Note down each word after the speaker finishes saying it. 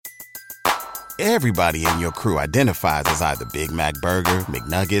Everybody in your crew identifies as either Big Mac Burger,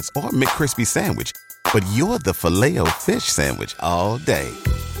 McNuggets, or McCrispy Sandwich. But you're the Filet-O-Fish Sandwich all day.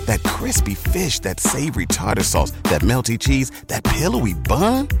 That crispy fish, that savory tartar sauce, that melty cheese, that pillowy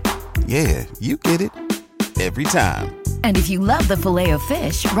bun. Yeah, you get it. Every time. And if you love the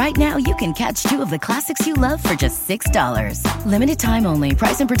Filet-O-Fish, right now you can catch two of the classics you love for just $6. Limited time only.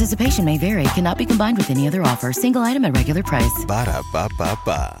 Price and participation may vary. Cannot be combined with any other offer. Single item at regular price.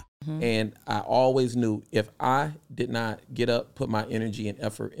 Ba-da-ba-ba-ba. And I always knew if I did not get up, put my energy and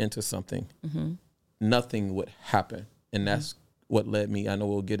effort into something, nothing would happen. And that's what led me. I know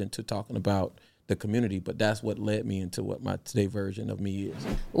we'll get into talking about the community, but that's what led me into what my today version of me is.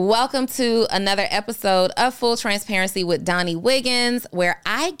 Welcome to another episode of Full Transparency with Donnie Wiggins, where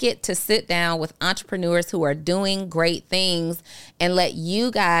I get to sit down with entrepreneurs who are doing great things and let you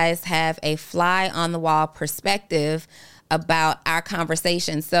guys have a fly on the wall perspective about our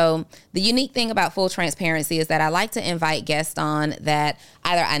conversation. So the unique thing about Full Transparency is that I like to invite guests on that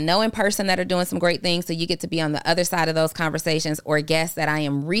either I know in person that are doing some great things, so you get to be on the other side of those conversations, or guests that I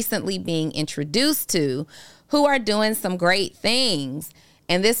am recently being introduced to who are doing some great things.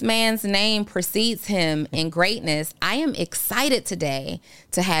 And this man's name precedes him in greatness. I am excited today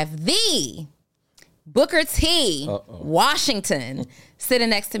to have the Booker T. Washington sitting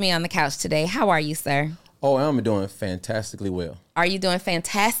next to me on the couch today. How are you, sir? Oh, I'm doing fantastically well. Are you doing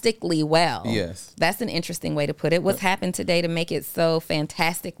fantastically well? Yes. That's an interesting way to put it. What's happened today to make it so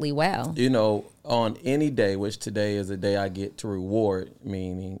fantastically well? You know, on any day, which today is a day I get to reward,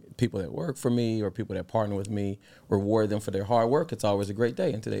 meaning people that work for me or people that partner with me, reward them for their hard work. It's always a great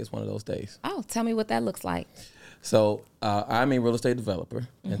day, and today is one of those days. Oh, tell me what that looks like. So I'm a real estate developer,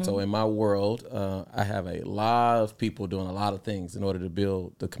 and so in my world, I have a lot of people doing a lot of things in order to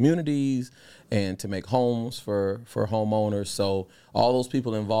build the communities and to make homes for homeowners. So all those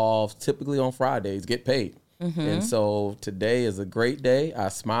people involved typically on Fridays get paid. And so today is a great day. I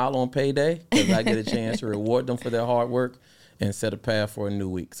smile on payday because I get a chance to reward them for their hard work and set a path for a new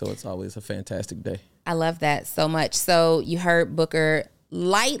week. So it's always a fantastic day. I love that so much. So you heard Booker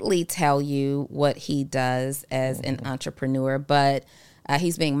lightly tell you what he does as an entrepreneur, but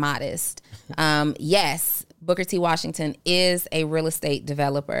he's being modest. Yes, Booker T. Washington is a real estate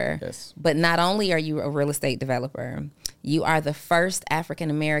developer. Yes. But not only are you a real estate developer, you are the first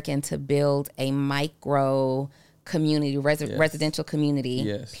African-American to build a micro community, residential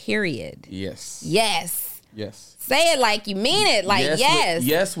community, period. Yes. Yes. Yes. Say it like you mean it, like yes.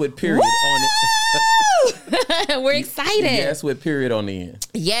 Yes, with period on it. We're excited. Yes, with period on the end.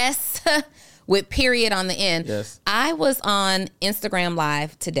 Yes, with period on the end. Yes. I was on Instagram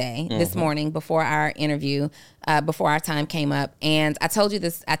Live today, this morning, before our interview, before our time came up. And I told you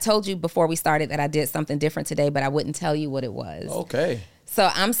this. I told you before we started that I did something different today, but I wouldn't tell you what it was. Okay. So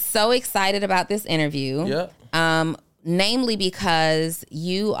I'm so excited about this interview. Yeah. Namely because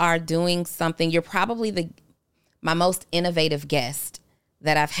you are doing something. You're probably my most innovative guest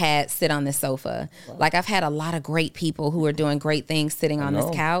that I've had sit on this sofa. Wow. Like, I've had a lot of great people who are doing great things sitting on this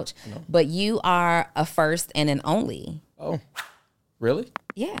couch, but you are a first and an only. Oh, really?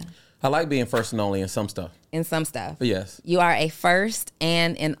 Yeah. I like being first and only in some stuff. In some stuff. Yes. You are a first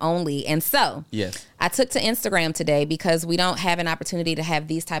and an only. And so yes, I took to Instagram today because we don't have an opportunity to have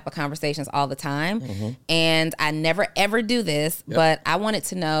these type of conversations all the time. And I never, ever do this, but I wanted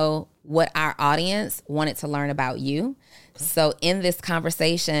to know what our audience wanted to learn about you. So in this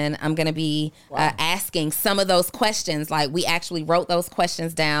conversation, I'm going to be asking some of those questions. Like, we actually wrote those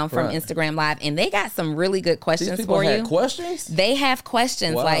questions down from Instagram Live, and they got some really good questions These people for had you. Questions? They have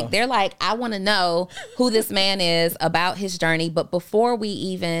questions. Wow. Like, they're like, I want to know who this man is, about his journey. But before we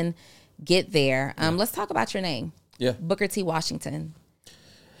even get there, let's talk about your name. Yeah. Booker T. Washington.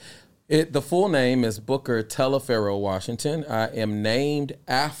 The full name is Booker Teleferro Washington. I am named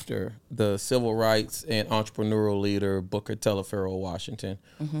after the civil rights and entrepreneurial leader Booker Teleferro Washington,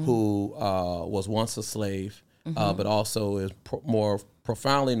 who was once a slave, but also is more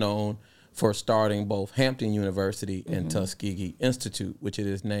profoundly known for starting both Hampton University and Tuskegee Institute, which it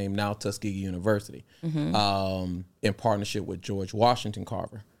is named now Tuskegee University, in partnership with George Washington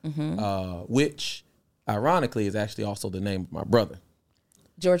Carver, which ironically is actually also the name of my brother.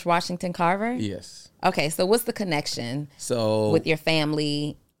 George Washington Carver? Yes. Okay, so what's the connection with your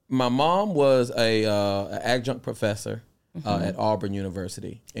family? My mom was an adjunct professor at Auburn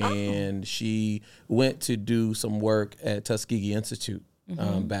University, and she went to do some work at Tuskegee Institute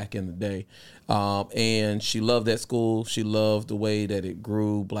back in the day. And she loved that school. She loved the way that it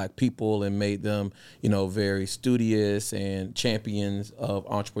grew Black people and made them, very studious and champions of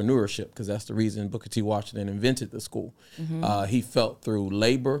entrepreneurship, because that's the reason Booker T. Washington invented the school. He felt through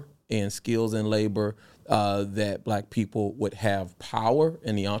labor in skills and labor, that Black people would have power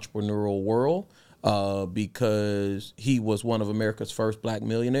in the entrepreneurial world, because he was one of America's first Black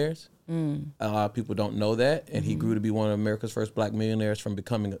millionaires. A lot of people don't know that, and he grew to be one of America's first Black millionaires from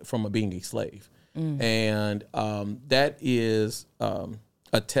being a slave, and that is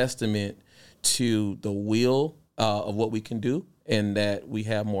a testament to the will of what we can do, and that we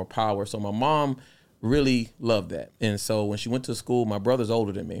have more power. So my mom really loved that, and so when she went to school, my brother's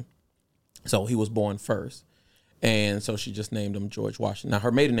older than me, so he was born first. And so she just named him George Washington. Now,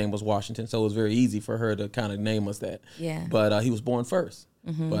 her maiden name was Washington, so it was very easy for her to kind of name us that. Yeah. But he was born first.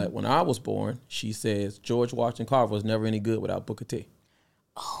 But when I was born, she says George Washington Carver was never any good without Booker T.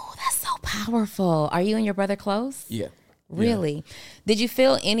 Oh, that's so powerful. Are you and your brother close? Yeah. Really? Yeah. Did you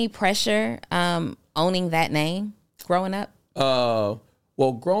feel any pressure owning that name growing up?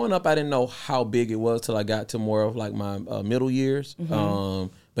 Well, growing up, I didn't know how big it was till I got to more of like my middle years.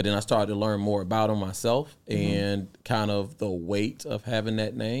 But then I started to learn more about him myself and kind of the weight of having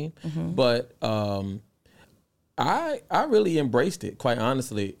that name. But I really embraced it, quite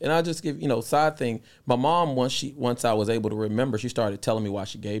honestly. And I just give, side thing. My mom, once I was able to remember, she started telling me why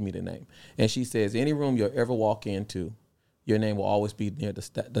she gave me the name. And she says, any room you'll ever walk into, your name will always be near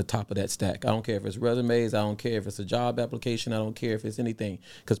the top of that stack. I don't care if it's resumes. I don't care if it's a job application. I don't care if it's anything.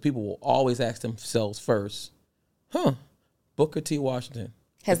 Because people will always ask themselves first, Booker T. Washington.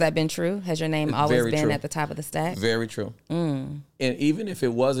 Has that been true? Has your name always been true. At the top of the stack? Very true. And even if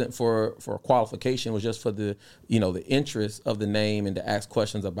it wasn't for qualification, it was just for the interest of the name and to ask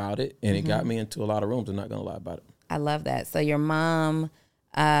questions about it. And it got me into a lot of rooms. I'm not going to lie about it. I love that. So your mom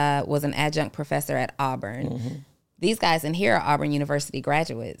was an adjunct professor at Auburn. These guys in here are Auburn University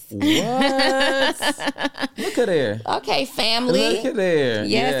graduates. What? Look at there. Okay, family. Look at there.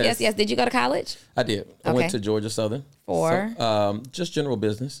 Yes. Did you go to college? I did. I went to Georgia Southern. For? So, just general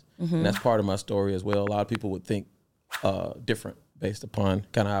business. And that's part of my story as well. A lot of people would think different based upon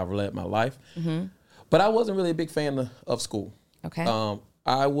kind of how I've led my life. But I wasn't really a big fan of school. Okay.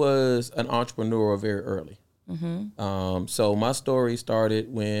 I was an entrepreneur very early. So my story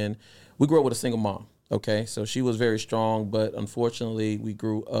started when we grew up with a single mom. Okay, so she was very strong, but unfortunately, we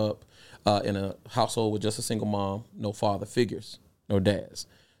grew up in a household with just a single mom, no father figures, no dads.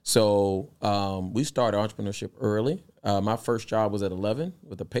 So we started entrepreneurship early. My first job was at 11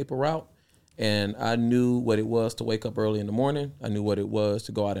 with a paper route, and I knew what it was to wake up early in the morning. I knew what it was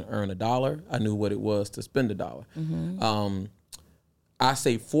to go out and earn $1. I knew what it was to spend $1. I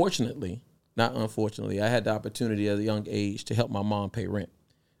say fortunately, not unfortunately, I had the opportunity at a young age to help my mom pay rent.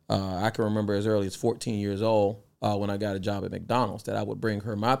 I can remember as early as 14 years old when I got a job at McDonald's that I would bring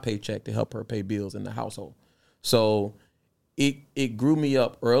her my paycheck to help her pay bills in the household. So it grew me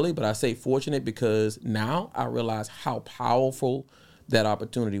up early, but I say fortunate because now I realize how powerful that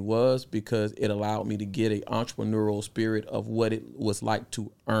opportunity was because it allowed me to get an entrepreneurial spirit of what it was like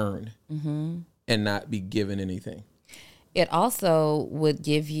to earn and not be given anything. It also would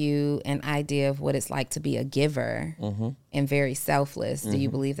give you an idea of what it's like to be a giver and very selfless. Do you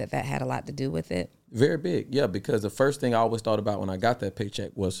believe that had a lot to do with it? Very big, yeah, because the first thing I always thought about when I got that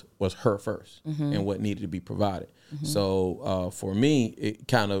paycheck was her first and what needed to be provided. So for me, it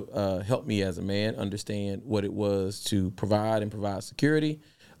kind of helped me as a man understand what it was to provide security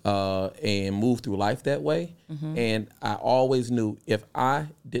and move through life that way. And I always knew if I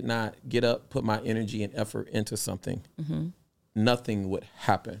did not get up, put my energy and effort into something, nothing would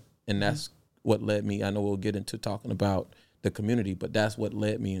happen. And that's what led me. I know we'll get into talking about the community, but that's what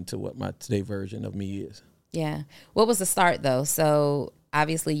led me into what my today version of me is. Yeah. What was the start though? So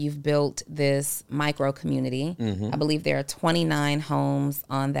obviously you've built this micro community. I believe there are 29 homes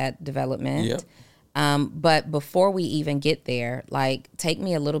on that development. Yep. But before we even get there, take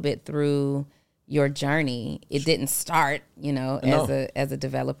me a little bit through your journey. It didn't start, as a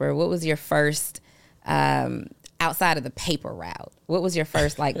developer. What was your first, outside of the paper route? What was your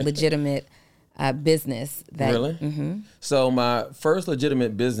first legitimate business? Really? So my first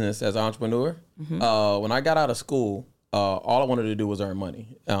legitimate business as an entrepreneur, when I got out of school, all I wanted to do was earn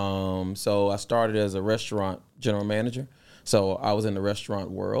money. So I started as a restaurant general manager. So I was in the restaurant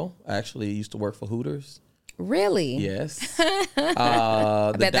world. I actually used to work for Hooters. Really? Yes.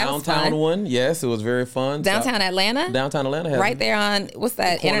 The downtown one. Yes, it was very fun. Downtown Atlanta? Downtown Atlanta. Has right there on, what's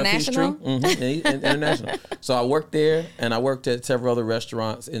that, International? International. So I worked there, and I worked at several other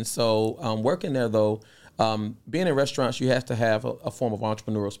restaurants. And so working there, though, being in restaurants, you have to have a form of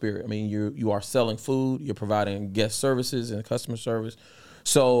entrepreneurial spirit. I mean, you are selling food, you're providing guest services and customer service.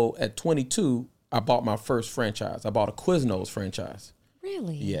 So at 22, I bought my first franchise. I bought a Quiznos franchise.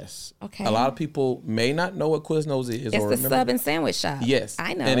 Really? Yes. Okay. A lot of people may not know what Quiznos is. It's the sub and sandwich shop. Yes.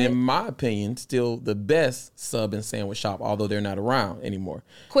 I know And it. in my opinion, still the best sub and sandwich shop, although they're not around anymore.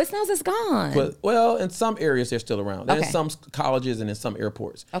 Quiznos is gone. But, well, in some areas, they're still around. Okay. In some colleges and in some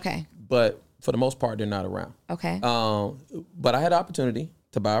airports. Okay. But for the most part, they're not around. Okay. But I had the opportunity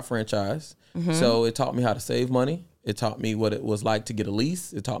to buy a franchise. So it taught me how to save money. It taught me what it was like to get a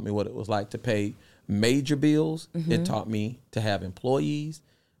lease. It taught me what it was like to pay major bills. It taught me to have employees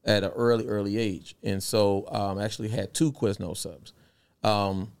at an early age. And so I actually had 2 Quiznos subs.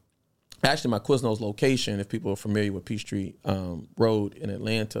 Actually, my Quiznos location, if people are familiar with Peachtree Road in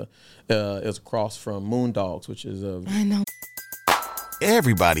Atlanta, is across from Moondogs, which is a... I know.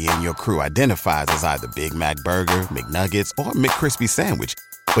 Everybody in your crew identifies as either Big Mac Burger, McNuggets, or McCrispy Sandwich.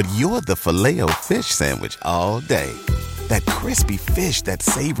 But you're the Filet-O-Fish Sandwich all day. That crispy fish, that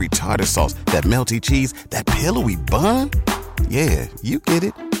savory tartar sauce, that melty cheese, that pillowy bun. Yeah, you get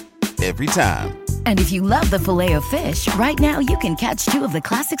it. Every time. And if you love the Filet-O-Fish, right now you can catch 2 of the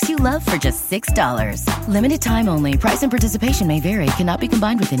classics you love for just $6. Limited time only. Price and participation may vary. Cannot be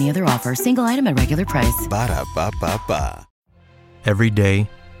combined with any other offer. Single item at regular price. Ba-da-ba-ba-ba. Every day,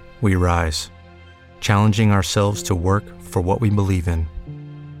 we rise, challenging ourselves to work for what we believe in.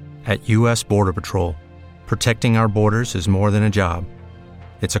 At U.S. Border Patrol, protecting our borders is more than a job.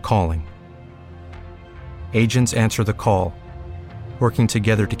 It's a calling. Agents answer the call, working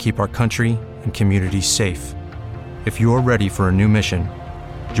together to keep our country and communities safe. If you're ready for a new mission,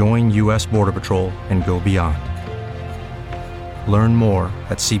 join U.S. Border Patrol and go beyond. Learn more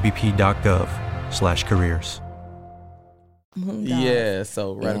at cbp.gov/careers. Yeah,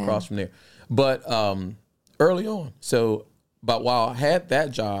 so right across from there. But early on, but while I had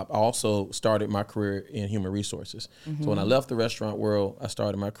that job, I also started my career in human resources. So when I left the restaurant world, I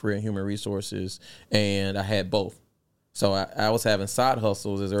started my career in human resources, and I had both. So I was having side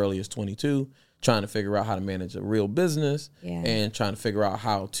hustles as early as 22, trying to figure out how to manage a real business and trying to figure out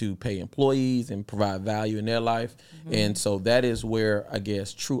how to pay employees and provide value in their life. And so that is where, I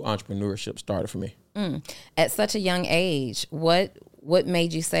guess, true entrepreneurship started for me. At such a young age, what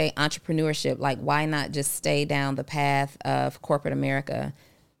made you say entrepreneurship? Like, why not just stay down the path of corporate America?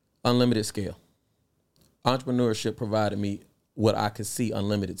 Unlimited scale. Entrepreneurship provided me what I could see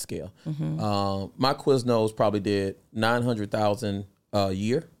unlimited scale. My Quiznos probably did 900,000 a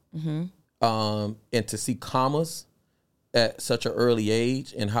year. And to see commas at such an early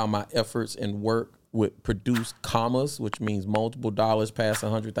age and how my efforts and work would produce commas, which means multiple dollars past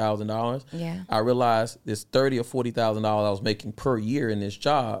 $100,000. Yeah. I realized this $30,000 or $40,000 I was making per year in this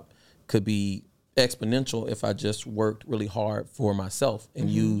job could be exponential if I just worked really hard for myself and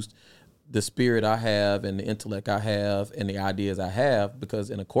used the spirit I have and the intellect I have and the ideas I have, because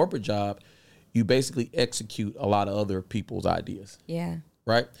in a corporate job, you basically execute a lot of other people's ideas. Yeah.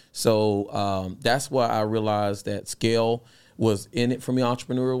 Right. So that's why I realized that scale was in it for me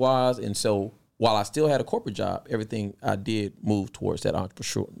entrepreneurial wise. And so while I still had a corporate job, everything I did move towards that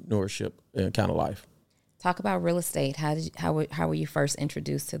entrepreneurship kind of life. Talk about real estate. How were you first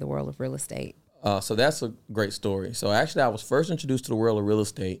introduced to the world of real estate? So that's a great story. So actually I was first introduced to the world of real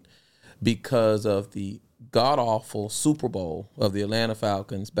estate because of the god-awful Super Bowl of the Atlanta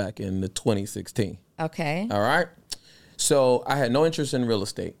Falcons back in the 2016. Okay. All right. So I had no interest in real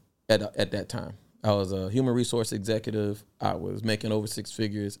estate at that time. I was a human resource executive. I was making over 6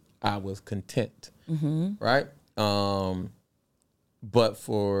 figures. I was content. Right. But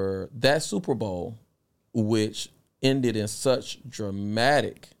for that Super Bowl, which ended in such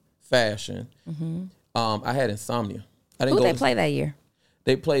dramatic fashion, I had insomnia. I didn't Who go they play that year?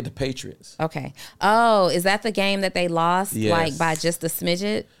 They played the Patriots. Okay. Oh, is that the game that they lost Yes. by just a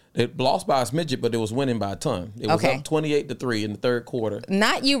smidget? It lost by a smidget, but it was winning by a ton. It was Okay. up 28-3 in the third quarter.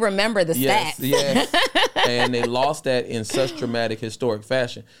 Not you remember the Yes, stats. yes. And they lost that in such dramatic, historic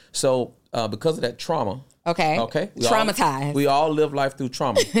fashion. So because of that trauma, Okay. Traumatized. We all live life through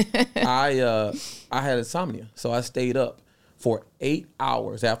trauma. I had insomnia, so I stayed up for 8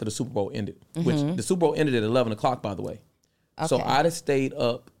 hours after the Super Bowl ended. Which the Super Bowl ended at 11 o'clock, by the way. So Okay. I just stayed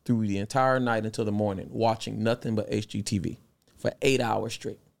up through the entire night until the morning, watching nothing but HGTV for 8 hours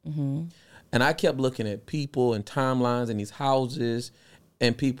straight. And I kept looking at people and timelines and these houses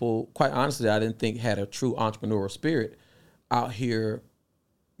and people, quite honestly, I didn't think had a true entrepreneurial spirit out here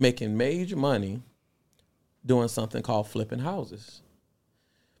making major money doing something called flipping houses.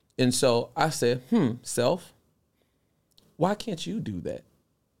 And so I said, self, why can't you do that?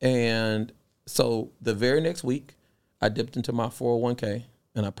 And so the very next week, I dipped into my 401k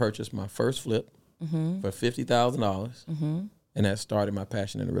and I purchased my first flip for $50,000. And that started my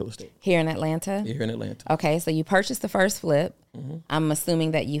passion in real estate. Here in Atlanta? Here in Atlanta. Okay, so you purchased the first flip. Mm-hmm. I'm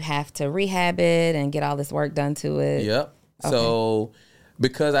assuming that you have to rehab it and get all this work done to it. Yep. Okay. So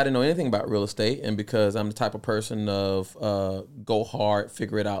because I didn't know anything about real estate and because I'm the type of person of go hard,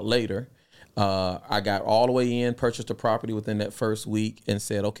 figure it out later, I got all the way in, purchased a property within that first week and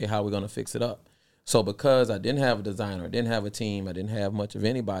said, okay, how are we going to fix it up? So because I didn't have a designer, I didn't have a team, I didn't have much of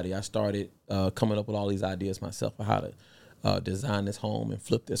anybody, I started coming up with all these ideas myself of how to design this home and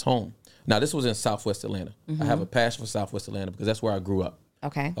flip this home. Now, this was in Southwest Atlanta. Mm-hmm. I have a passion for Southwest Atlanta because that's where I grew up.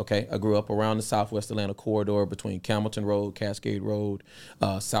 Okay. I grew up around the Southwest Atlanta corridor between Campbellton Road, Cascade Road,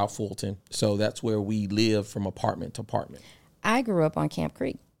 South Fulton. So that's where we lived from apartment to apartment. I grew up on Camp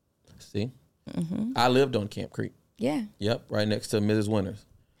Creek. See? Mm-hmm. I lived on Camp Creek. Yeah. Yep, right next to Mrs. Winters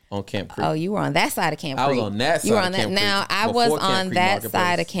on Camp Creek. Oh, you were on that side of Camp Creek. I was on that side you were of on Camp Creek. Now, I was on that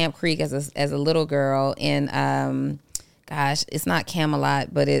side of Camp Creek as a little girl in, gosh, it's not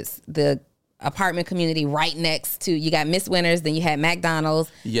Camelot, but it's the apartment community right next to, you got Miss Winters, then you had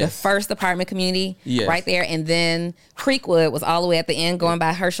McDonald's, the first apartment community right there, and then Creekwood was all the way at the end going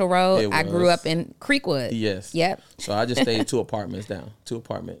by Herschel Road. I grew up in Creekwood. Yes. Yep. So I just stayed two apartments down.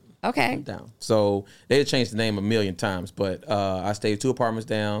 Okay. Down. So they had changed the name a million times, but I stayed two apartments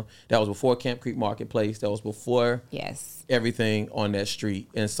down. That was before Camp Creek Marketplace. That was before everything on that street.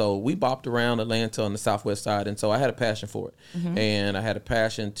 And so we bopped around Atlanta on the southwest side. And so I had a passion for it. Mm-hmm. And I had a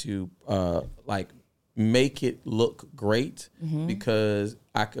passion to make it look great because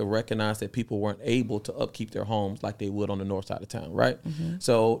I could recognize that people weren't able to upkeep their homes like they would on the north side of town, right? Mm-hmm.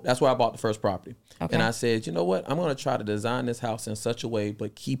 So that's why I bought the first property. Okay. And I said, you know what? I'm going to try to design this house in such a way,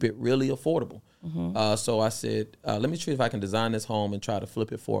 but keep it really affordable. Mm-hmm. So I said, let me see if I can design this home and try to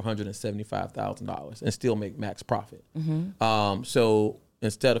flip it for $175,000 and still make max profit. Mm-hmm. So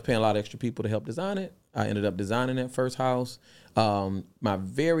instead of paying a lot of extra people to help design it, I ended up designing that first house. My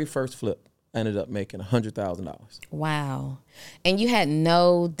very first flip, I ended up making $100,000. Wow. And you had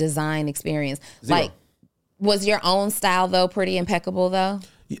no design experience. Zero. Like, was your own style, though, pretty impeccable, though?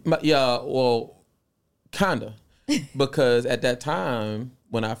 Yeah, well, kind of. Because at that time,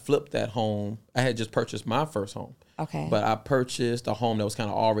 when I flipped that home, I had just purchased my first home. Okay. But I purchased a home that was kind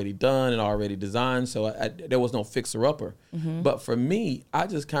of already done and already designed, so there was no fixer-upper. Mm-hmm. But for me, I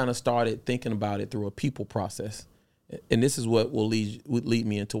just kind of started thinking about it through a people process. And this is what would lead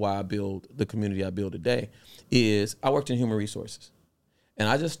me into why I build the community I build today, is I worked in human resources. And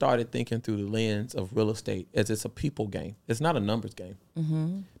I just started thinking through the lens of real estate as it's a people game. It's not a numbers game.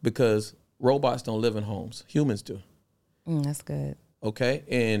 Mm-hmm. Because robots don't live in homes. Humans do. That's good. Okay?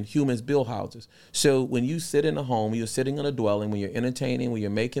 And humans build houses. So when you sit in a home, you're sitting in a dwelling, when you're entertaining, when you're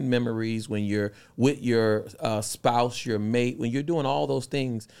making memories, when you're with your spouse, your mate, when you're doing all those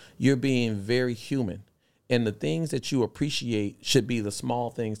things, you're being very human. And the things that you appreciate should be the small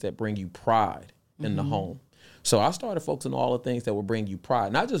things that bring you pride in the home. So I started focusing on all the things that will bring you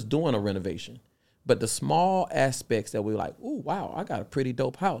pride, not just doing a renovation, but the small aspects that we're like, ooh, wow, I got a pretty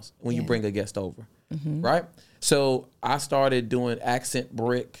dope house when you bring a guest over, right? So I started doing accent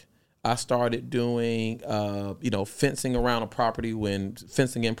brick. I started doing, fencing around a property when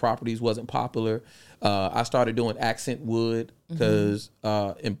fencing in properties wasn't popular. I started doing accent wood because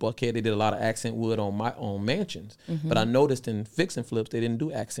in Buckhead they did a lot of accent wood on mansions. Mm-hmm. But I noticed in fix and flips they didn't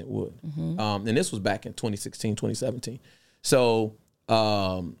do accent wood. Mm-hmm. And this was back in 2016, 2017. So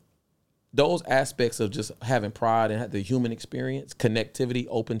those aspects of just having pride and the human experience, connectivity,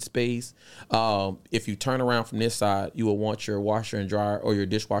 open space. If you turn around from this side, you will want your washer and dryer or your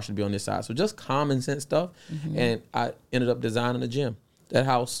dishwasher to be on this side. So just common sense stuff. Mm-hmm. And I ended up designing a gym. That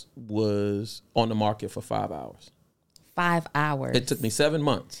house was on the market for 5 hours. 5 hours. It took me 7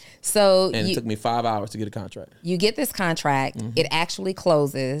 months. It took me 5 hours to get a contract. You get this contract. Mm-hmm. It actually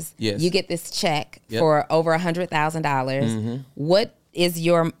closes. Yes. You get this check for over $100,000. Mm-hmm. What is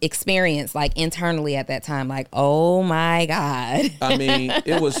your experience like internally at that time? Like, oh my God. I mean,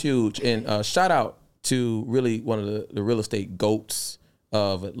 it was huge. And shout out to really one of the real estate GOATs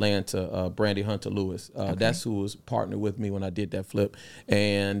of Atlanta, Brandy Hunter Lewis. That's who was partnered with me when I did that flip.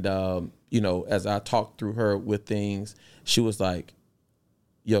 And, as I talked through her with things, she was like,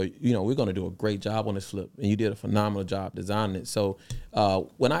 yo, we're going to do a great job on this flip. And you did a phenomenal job designing it. So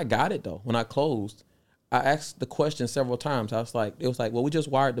when I got it, though, when I closed, I asked the question several times. It was like, well, we just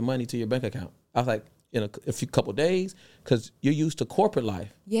wired the money to your bank account. I was like, in a couple days, because you're used to corporate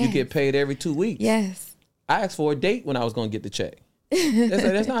life. Yes. You get paid every 2 weeks. Yes. I asked for a date when I was going to get the check.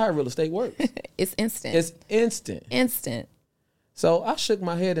 That's not how real estate works. It's instant. It's instant. Instant. So I shook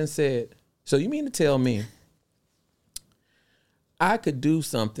my head and said, so you mean to tell me I could do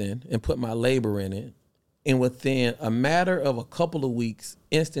something and put my labor in it and within a matter of a couple of weeks,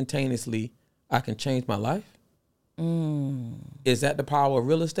 instantaneously, I can change my life. Is that the power of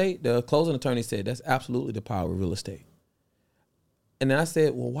real estate? The closing attorney said that's absolutely the power of real estate. And then I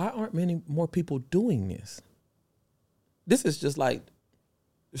said, well, why aren't many more people doing this? This is just like,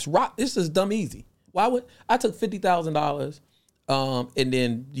 this is dumb easy. Why would I took $50,000 and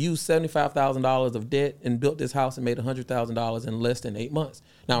then used $75,000 of debt and built this house and made $100,000 in less than 8 months.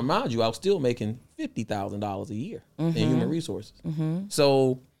 Now, mind you, I was still making $50,000 a year in human resources.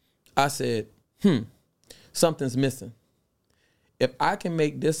 So I said, something's missing. If I can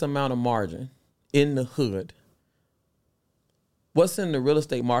make this amount of margin in the hood, what's in the real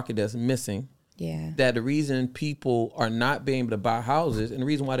estate market that's missing? Yeah. That the reason people are not being able to buy houses and the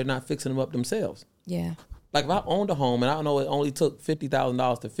reason why they're not fixing them up themselves. Yeah. Like if I owned a home and I know it only took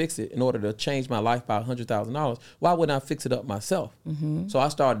 $50,000 to fix it in order to change my life by $100,000, why wouldn't I fix it up myself? So I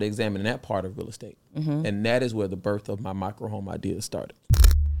started examining that part of real estate. And that is where the birth of my micro home idea started.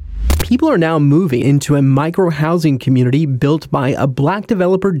 People are now moving into a micro-housing community built by a Black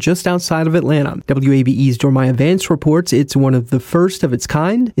developer just outside of Atlanta. WABE's Dormaya Vance reports it's one of the first of its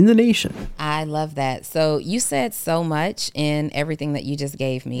kind in the nation. I love that. So you said so much in everything that you just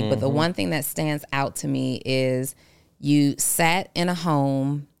gave me, but the one thing that stands out to me is you sat in a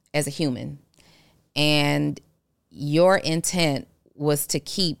home as a human, and your intent was to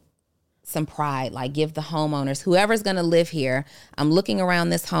keep some pride, like give the homeowners, whoever's going to live here, I'm looking around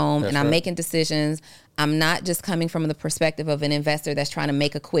this home and I'm making decisions. I'm not just coming from the perspective of an investor that's trying to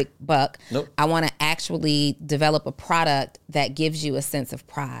make a quick buck. Nope. I want to actually develop a product that gives you a sense of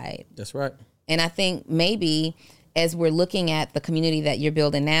pride. That's right. And I think maybe as we're looking at the community that you're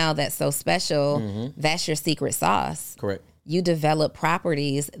building now that's so special, that's your secret sauce. Correct. You develop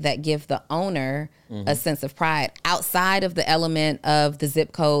properties that give the owner a sense of pride outside of the element of the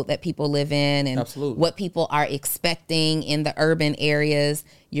zip code that people live in and what people are expecting in the urban areas.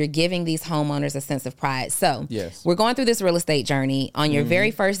 You're giving these homeowners a sense of pride. So we're going through this real estate journey. On your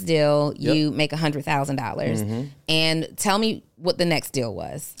very first deal, you make $100,000. And tell me what the next deal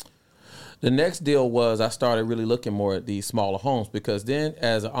was. The next deal was I started really looking more at these smaller homes because then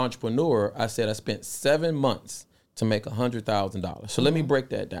as an entrepreneur, I said I spent 7 months to make $100,000. So let me break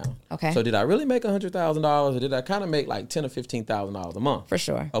that down. Okay. So did I really make $100,000 or did I kind of make like $10,000 or $15,000 a month? For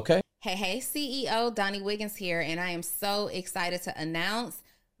sure. Okay. Hey, CEO Donnie Wiggins here, and I am so excited to announce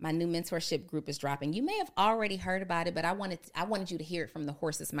my new mentorship group is dropping. You may have already heard about it, but I wanted you to hear it from the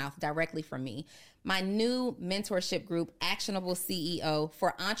horse's mouth directly from me. My new mentorship group, Actionable CEO,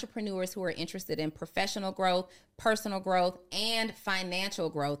 for entrepreneurs who are interested in professional growth, personal growth, and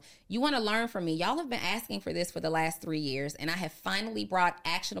financial growth. You want to learn from me. Y'all have been asking for this for the last 3 years, and I have finally brought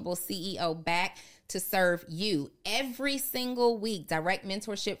Actionable CEO back to serve you every single week. Direct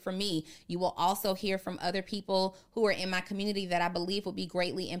mentorship from me. You will also hear from other people who are in my community that I believe will be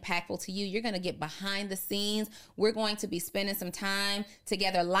greatly impactful to you. You're going to get behind the scenes. We're going to be spending some time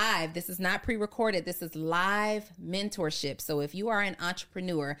together live. This is not pre-recorded. This is live mentorship. So if you are an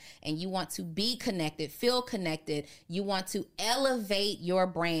entrepreneur and you want to be connected, feel connected, you want to elevate your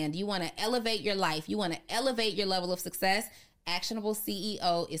brand, you want to elevate your life, you want to elevate your level of success, Actionable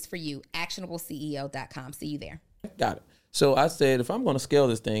CEO is for you. ActionableCEO.com. See you there. Got it. So I said, if I'm going to scale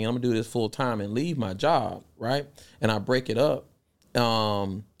this thing, I'm going to do this full time and leave my job, right? And I break it up.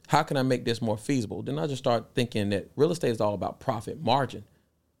 How can I make this more feasible? Then I just start thinking that real estate is all about profit margin,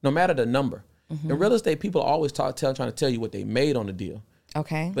 no matter the number. In real estate, people always trying to tell you what they made on the deal.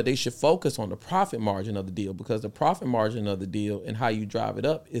 Okay. But they should focus on the profit margin of the deal because the profit margin of the deal and how you drive it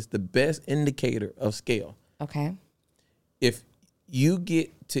up is the best indicator of scale. Okay. If you get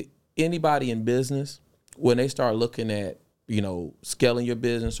to anybody in business, when they start looking at, scaling your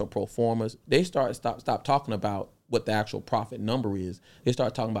business or pro formas, they stop talking about what the actual profit number is. They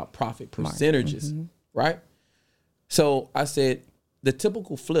start talking about profit percentages, right? So I said, the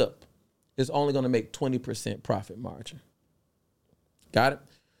typical flip is only going to make 20% profit margin. Got it?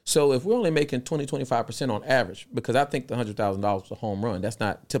 So if we're only making 25% on average, because I think the $100,000 was a home run, that's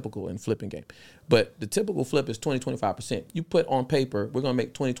not typical in flipping game. But the typical flip is 25%. You put on paper, we're going to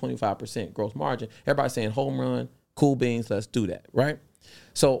make 25% gross margin. Everybody's saying home run, cool beans, let's do that, right?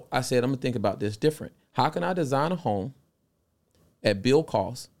 So I said, I'm going to think about this different. How can I design a home at build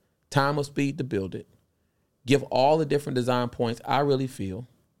cost, time or speed to build it, give all the different design points I really feel,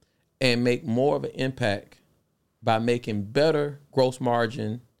 and make more of an impact by making better gross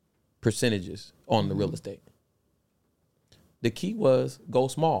margin percentages on the real estate? The key was go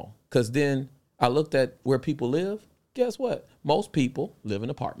small, because then I looked at where people live. Guess what? Most people live in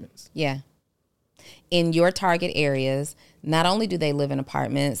apartments. Yeah. in your target areas, not only do they live in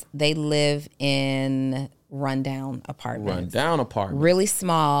apartments, they live in rundown apartments. Really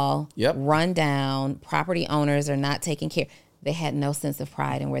small, rundown. Property owners are not taking care. They had no sense of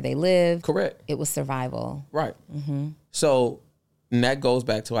pride in where they lived. Correct. It was survival. Right. So, and that goes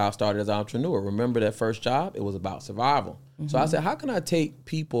back to how I started as an entrepreneur. Remember that first job? It was about survival. So I said, how can I take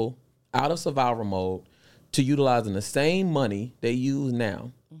people out of survival mode to utilizing the same money they use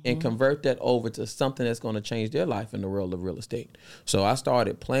now and convert that over to something that's going to change their life in the world of real estate? So I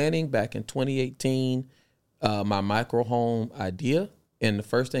started planning back in 2018, my micro home idea. And the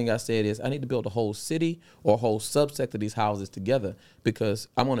first thing I said is I need to build a whole city or a whole subsect of these houses together because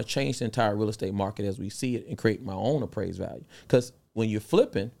I want to change the entire real estate market as we see it and create my own appraised value. Because when you're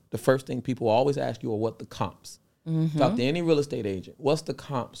flipping, the first thing people always ask you are what the comps. Talk to any real estate agent. What's the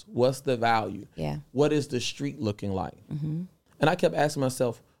comps? What's the value? Yeah. What is the street looking like? And I kept asking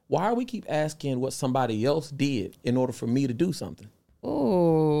myself, why are we keep asking what somebody else did in order for me to do something?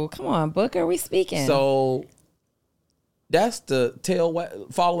 Ooh, come on, Booker, we speaking. So that's the tail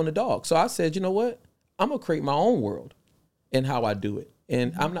following the dog. So I said, you know what? I'm going to create my own world in how I do it.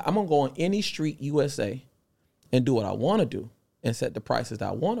 And I'm going to go on any street USA and do what I want to do and set the prices that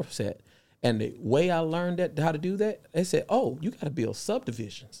I want to set. And the way I learned how to do that, they said, oh, you got to build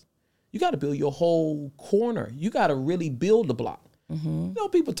subdivisions. You got to build your whole corner. You got to really build the block. You know,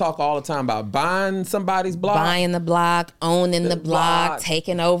 people talk all the time about buying somebody's block. Buying the block, owning the block,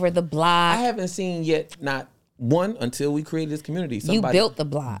 taking over the block. I haven't seen yet not one until we created this community. Somebody you built the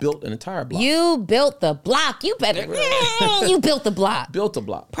block. Built an entire block. You built the block. You better. You built the block. Built a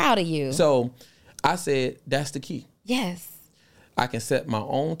block. Proud of you. So I said, that's the key. Yes. I can set my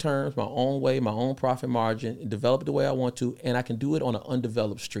own terms, my own way, my own profit margin, and develop it the way I want to, and I can do it on an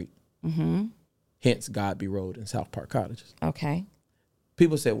undeveloped street. Hence, Godby Road and South Park Cottages. Okay.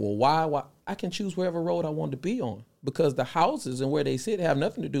 People say, well, why? I can choose wherever road I want to be on because the houses and where they sit have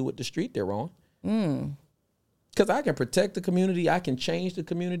nothing to do with the street they're on. Because I can protect the community. I can change the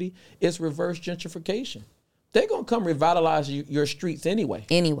community. It's reverse gentrification. They're going to come revitalize your streets anyway.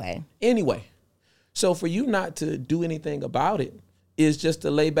 Anyway. So for you not to do anything about it is just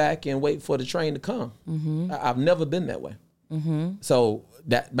to lay back and wait for the train to come. I've never been that way. So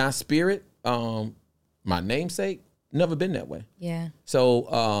that my spirit, my namesake, never been that way. Yeah.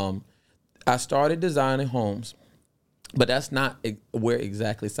 So I started designing homes, but that's not where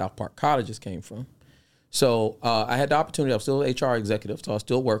exactly South Park Cottages came from. So I had the opportunity. I'm still an HR executive, so I was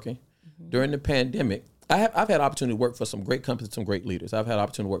still working. During the pandemic, I've had opportunity to work for some great companies, some great leaders. I've had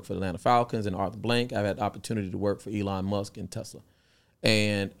opportunity to work for the Atlanta Falcons and Arthur Blank. I've had opportunity to work for Elon Musk and Tesla.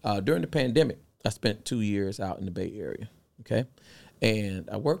 And during the pandemic, I spent 2 years out in the Bay Area, okay? And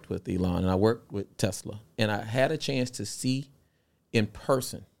I worked with Elon and I worked with Tesla. And I had a chance to see in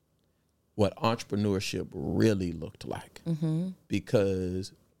person what entrepreneurship really looked like.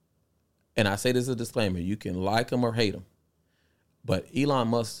 Because, and I say this as a disclaimer, you can like them or hate them, but Elon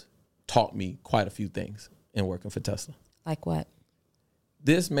Musk taught me quite a few things in working for Tesla. Like what?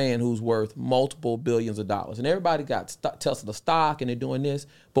 This man who's worth multiple billions of dollars, and everybody got Tesla stock and they're doing this.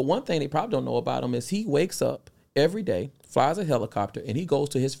 But one thing they probably don't know about him is he wakes up every day, flies a helicopter, and he goes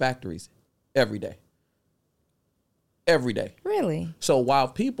to his factories every day. Every day. Really? So while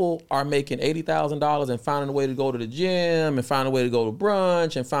people are making $80,000 and finding a way to go to the gym and finding a way to go to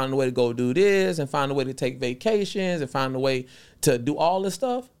brunch and finding a way to go do this and finding a way to take vacations and finding a way to do all this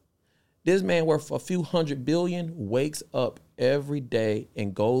stuff, this man worth a few $100 billion wakes up every day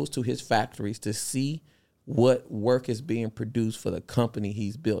and goes to his factories to see what work is being produced for the company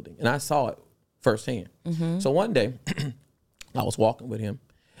he's building. And I saw it firsthand. So one day I was walking with him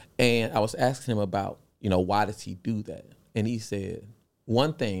and I was asking him about, why does he do that? And he said,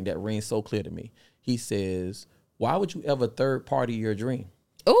 one thing that rings so clear to me, he says, why would you ever third party your dream?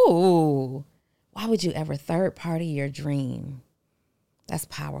 Ooh, why would you ever third party your dream? That's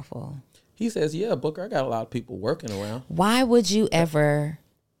powerful. He says, yeah, Booker, I got a lot of people working around. Why would you ever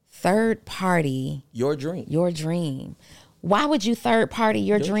third party your dream? Your dream. Why would you third party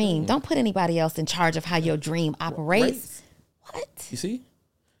your dream? Don't put anybody else in charge of how your dream operates. What? You see?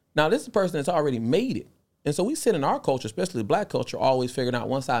 Now, this is a person that's already made it. And so we sit in our culture, especially Black culture, always figuring out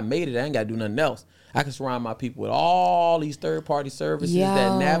once I made it, I ain't got to do nothing else. I can surround my people with all these third-party services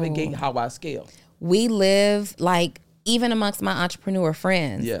that navigate how I scale. We live even amongst my entrepreneur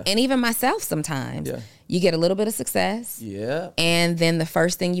friends and even myself sometimes, you get a little bit of success. And then the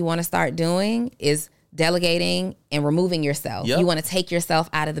first thing you want to start doing is delegating and removing yourself. You want to take yourself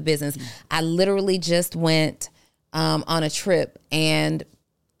out of the business. I literally just went on a trip and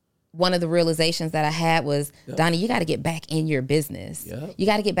one of the realizations that I had was, Donnie, you got to get back in your business. Yep. You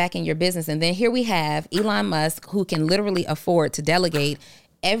got to get back in your business. And then here we have Elon Musk, who can literally afford to delegate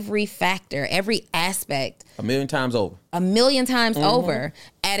every factor, every aspect. 1,000,000 times over. 1,000,000 times over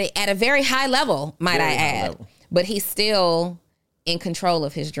at a very high level, might Very I high add. level. But he's still in control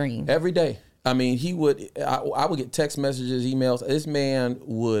of his dream. Every day. I mean, I would get text messages, emails. This man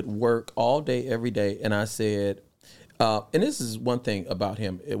would work all day, every day. And I said, and this is one thing about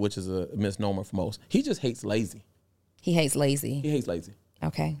him, which is a misnomer for most. He just hates lazy. He hates lazy. He hates lazy.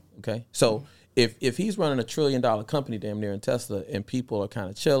 Okay. Okay. So if he's running $1 trillion company damn near in Tesla and people are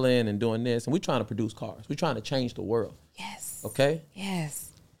kind of chilling and doing this, and we're trying to produce cars, we're trying to change the world. Yes. Okay. Yes.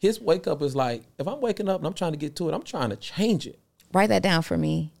 His wake up is like, if I'm waking up and I'm trying to get to it, I'm trying to change it. Write that down for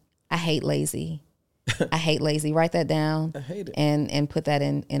me. I hate lazy. I hate lazy. Write that down. I hate it. And put that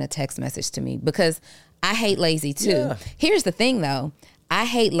in a text message to me, because I hate lazy too. Yeah. Here's the thing though. I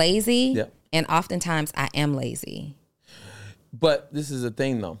hate lazy, Yep. and oftentimes I am lazy. But this is the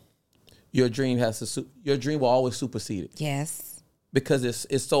thing though. Your dream will always supersede it. Yes. Because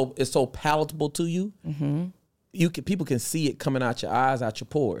it's so palatable to you. Mm-hmm. People can see it coming out your eyes, out your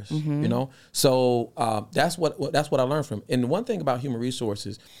pores. Mm-hmm. You know, so that's what I learned from. And one thing about human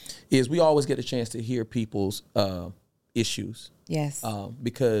resources is we always get a chance to hear people's issues. Yes.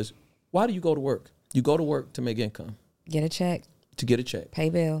 Because why do you go to work? You go to work to make income, Get a check. to get a check. Pay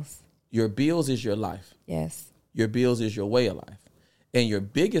bills. Your bills is your life. Yes. Your bills is your way of life. And your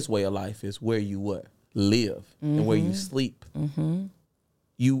biggest way of life is where you live and where you sleep. Mm-hmm.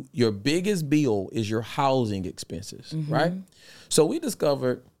 Your biggest bill is your housing expenses, right? So we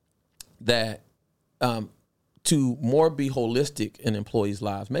discovered that to more be holistic in employees'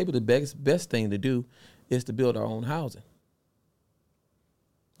 lives, maybe the best thing to do is to build our own housing.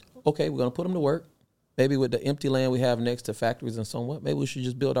 Okay, we're going to put them to work. Maybe with the empty land we have next to factories and so on, maybe we should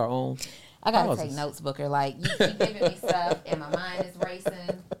just build our own. I gotta houses. take notes, Booker. Like you giving me stuff, and my mind is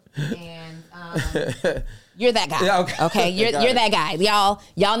racing. And you're that guy. Yeah, okay, you're that guy.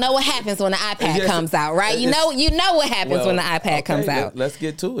 Y'all know what happens when the iPad comes out, right? You know what happens when the iPad comes out. Let's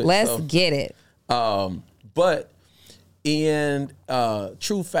get to it. Let's get it. But in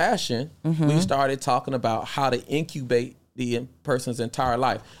true fashion, we started talking about how to incubate the person's entire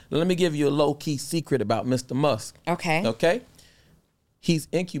life. Now, let me give you a low-key secret about Mr. Musk. Okay. Okay? He's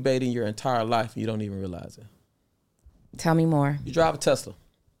incubating your entire life and you don't even realize it. Tell me more. You drive a Tesla.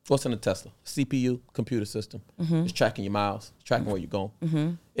 What's in a Tesla? CPU, computer system. It's tracking your miles, it's tracking where you're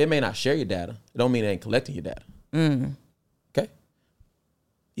going. It may not share your data. It don't mean it ain't collecting your data. Okay?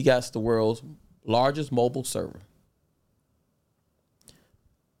 You got the world's largest mobile server.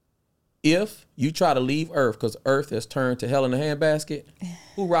 If you try to leave Earth because Earth has turned to hell in a handbasket,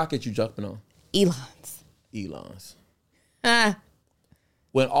 who rocket you jumping on? Elon's.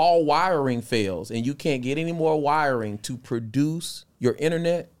 When all wiring fails and you can't get any more wiring to produce your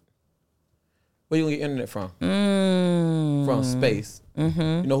internet, where you gonna get internet from? From space. You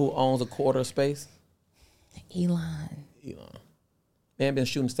know who owns a quarter of space? Elon. Man been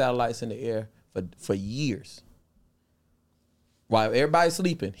shooting satellites in the air for years. While everybody's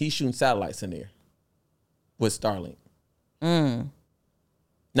sleeping, he's shooting satellites in there with Starlink.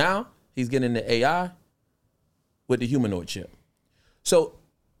 Now he's getting the AI with the humanoid chip. So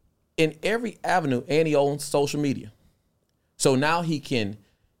in every avenue, and he owns social media. So now he can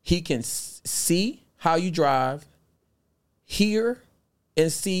see how you drive, hear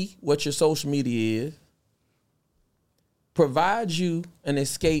and see what your social media is, provide you an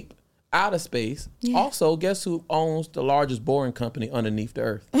escape out of space. Yeah. Also, guess who owns the largest boring company underneath the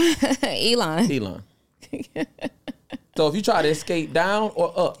earth? Elon. So if you try to escape down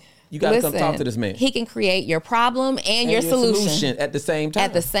or up, you got to come talk to this man. He can create your problem and your solution at the same time.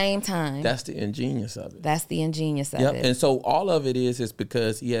 At the same time. That's the ingenious of it. That's the ingenious of it. And so all of it is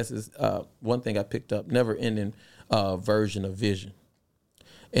because he has this, one thing I picked up, never-ending version of vision.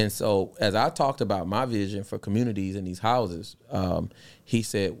 And so as I talked about my vision for communities in these houses, he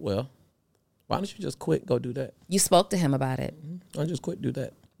said, well, why don't you just quit, go do that? You spoke to him about it. I just quit, do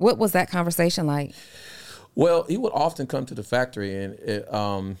that. What was that conversation like? Well, he would often come to the factory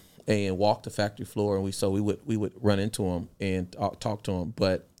and walk the factory floor, and we would run into him and talk to him.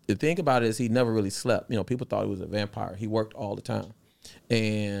 But the thing about it is he never really slept. You know, people thought he was a vampire. He worked all the time,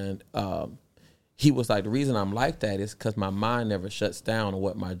 and he was like, the reason I'm like that is because my mind never shuts down on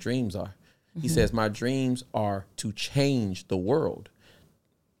what my dreams are. He says my dreams are to change the world.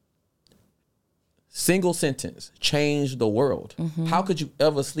 Single sentence, change the world. How could you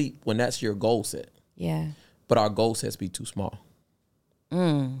ever sleep when that's your goal set? Yeah. But our goal sets be too small.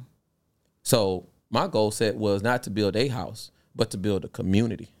 So my goal set was not to build a house, but to build a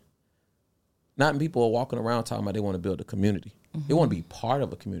community. Not many people are walking around talking about they want to build a community. They want to be part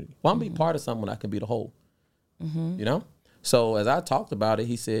of a community. Well, I'm be part of something when I can be the whole. You know? So as I talked about it,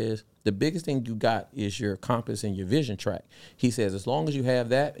 he says, the biggest thing you got is your compass and your vision track. He says, as long as you have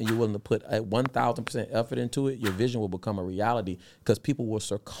that and you're willing to put a 1,000% effort into it, your vision will become a reality because people will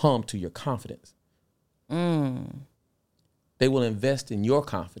succumb to your confidence. They will invest in your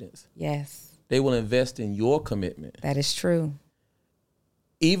confidence. Yes. They will invest in your commitment. That is true.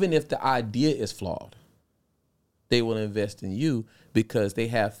 Even if the idea is flawed, they will invest in you because they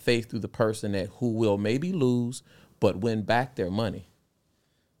have faith through the person that who will maybe lose but win back their money.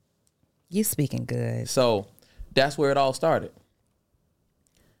 You speaking good. So that's where it all started.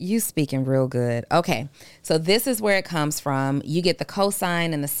 You speaking real good. Okay. So this is where it comes from. You get the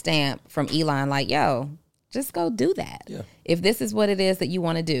cosign and the stamp from Elon like, yo, just go do that. Yeah. If this is what it is that you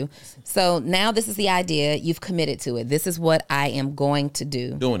want to do. So now this is the idea. You've committed to it. This is what I am going to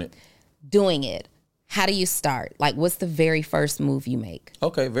do. Doing it. How do you start? Like, what's the very first move you make?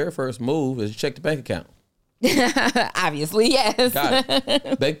 Okay, very first move is you check the bank account. Obviously, yes. Got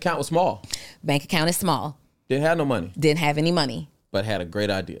it. Bank account was small. Bank account is small. Didn't have no money. Didn't have any money. But had a great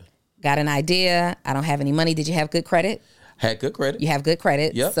idea. Got an idea. I don't have any money. Did you have good credit? Had good credit. You have good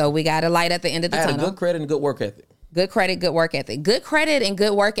credit. Yep. So we got a light at the end of the I had tunnel. a good credit and good work ethic. Good credit, good work ethic. Good credit and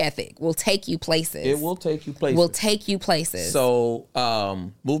good work ethic will take you places. It will take you places. Will take you places. So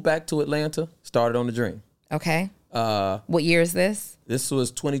moved back to Atlanta, started on the dream. Okay. What year is this? This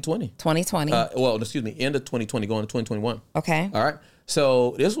was 2020. 2020. End of 2020, going to 2021. Okay. All right.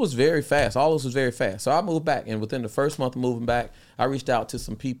 So this was very fast. All this was very fast. So I moved back, and within the first month of moving back, I reached out to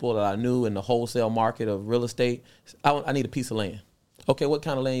some people that I knew in the wholesale market of real estate. I need a piece of land. Okay, what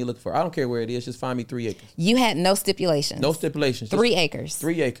kind of land you looking for? I don't care where it is. Just find me 3 acres. You had no stipulations. No stipulations. 3 acres.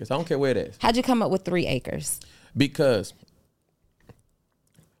 3 acres. I don't care where it is. How'd you come up with 3 acres? Because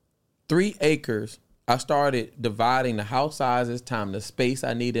 3 acres, I started dividing the house sizes, the space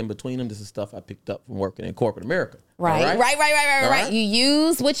I need in between them. This is stuff I picked up from working in corporate America. Right. You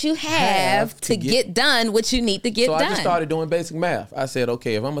use what you have to get done what you need to get done. So I just started doing basic math. I said,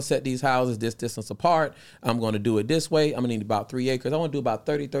 okay, if I'm going to set these houses this distance apart, I'm going to do it this way. I'm going to need about 3 acres. I want to do about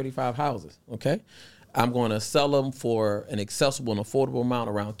 30, 35 houses, okay? I'm going to sell them for an accessible and affordable amount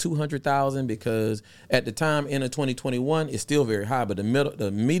around $200,000 because at the time, end of 2021, it's still very high, but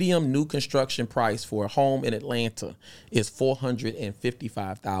the medium new construction price for a home in Atlanta is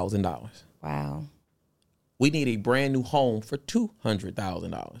 $455,000. Wow. We need a brand new home for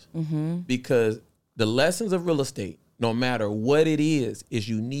 $200,000 because the lessons of real estate, no matter what it is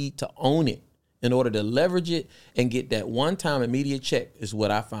you need to own it in order to leverage it and get that one-time immediate check is what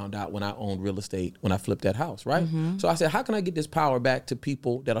I found out when I owned real estate, when I flipped that house, right? So I said, how can I get this power back to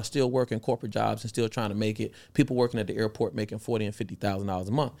people that are still working corporate jobs and still trying to make it, people working at the airport making $40,000 and $50,000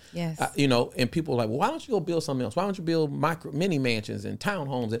 a month? Yes. And people are like, well, why don't you go build something else? Why don't you build mini mansions and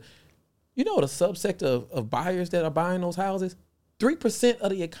townhomes? You know the subsector of buyers that are buying those houses? 3% of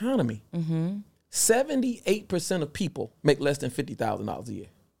the economy. 78% of people make less than $50,000 a year.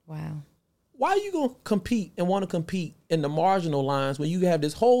 Wow. Why are you going to compete and want to compete in the marginal lines when you have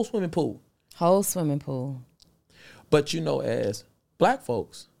this whole swimming pool? Whole swimming pool. But as black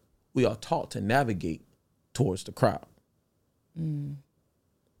folks, we are taught to navigate towards the crowd and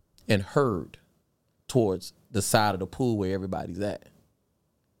herd towards the side of the pool where everybody's at.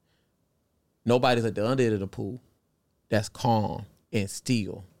 Nobody's at the under end of the pool that's calm and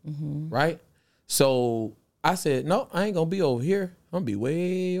still, right? So I said, no, I ain't going to be over here. I'm going to be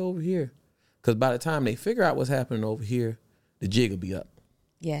way over here. Because by the time they figure out what's happening over here, the jig will be up.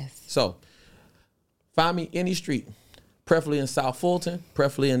 Yes. So find me any street, preferably in South Fulton,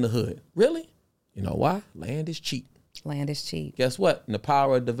 preferably in the hood. Really? You know why? Land is cheap. Land is cheap. Guess what? In the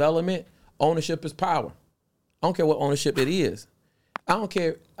power of development, ownership is power. I don't care what ownership it is. I don't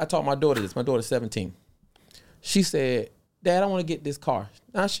care. I taught my daughter this. My daughter's 17. She said, Dad, I want to get this car.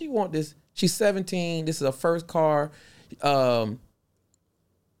 Now she want this. She's 17. This is her first car.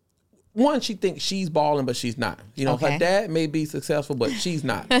 One, she thinks she's balling, but she's not. Her dad may be successful, but she's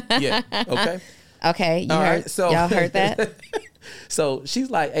not yet. Okay? Okay. Y'all heard that? So she's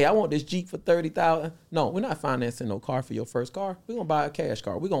like, hey, I want this Jeep for $30,000. No, we're not financing no car for your first car. We're going to buy a cash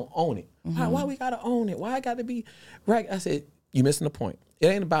car. We're going to own it. Why we got to own it? Why I got to be right? I said, you're missing the point. It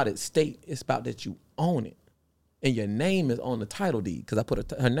ain't about its state. It's about that you own it. And your name is on the title deed because I put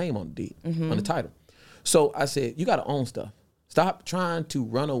her name on the deed, on the title. So I said, you got to own stuff. Stop trying to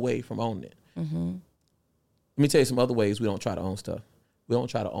run away from owning it. Let me tell you some other ways we don't try to own stuff. We don't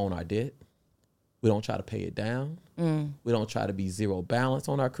try to own our debt. We don't try to pay it down. We don't try to be zero balance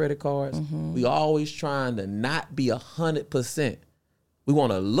on our credit cards. We always trying to not be 100%. We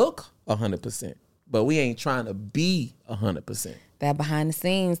want to look 100%, but we ain't trying to be 100%. That behind the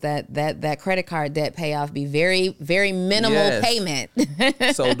scenes, that credit card debt payoff be very, very minimal payment.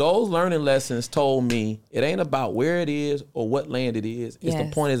 So those learning lessons told me it ain't about where it is or what land it is. It's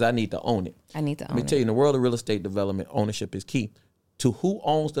the point is I need to own it. I need to own it. Let me tell you, in the world of real estate development, ownership is key. To who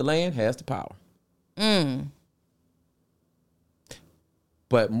owns the land has the power.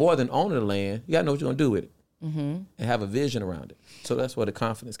 But more than owning the land, you got to know what you're going to do with it. And have a vision around it. So that's where the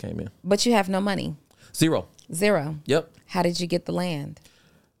confidence came in. But you have no money. Zero. Yep. How did you get the land?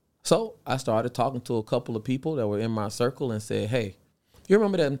 So I started talking to a couple of people that were in my circle and said, hey, you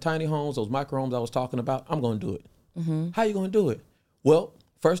remember them tiny homes, those micro homes I was talking about? I'm going to do it. How you going to do it? Well,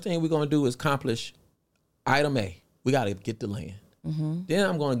 first thing we're going to do is accomplish item A. We got to get the land. Then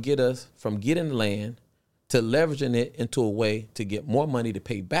I'm going to get us from getting the land to leveraging it into a way to get more money to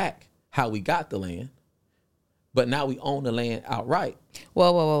pay back how we got the land. But now we own the land outright.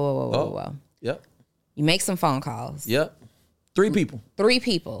 Whoa. Yep. You make some phone calls. Yep. 3 people. 3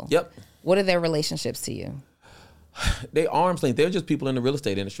 people. Yep. What are their relationships to you? They arm's length. They're just people in the real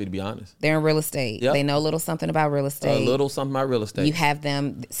estate industry, to be honest. They're in real estate. Yep. They know a little something about real estate. A little something about real estate. You have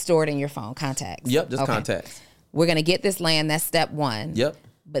them stored in your phone, contacts. Yep, just contacts. We're going to get this land. That's step 1. Yep.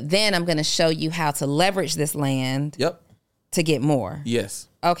 But then I'm going to show you how to leverage this land to get more. Yes.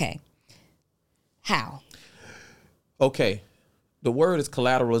 Okay. How? Okay. The word is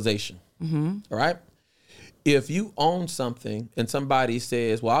collateralization. All right? If you own something and somebody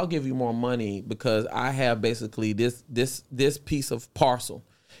says, well, I'll give you more money because I have basically this piece of parcel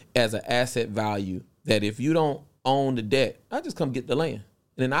as an asset value, that if you don't own the debt, I just come get the land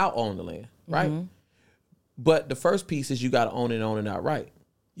and then I'll own the land, right? But the first piece is you got to own it outright.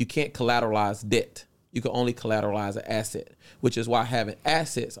 You can't collateralize debt. You can only collateralize an asset, which is why having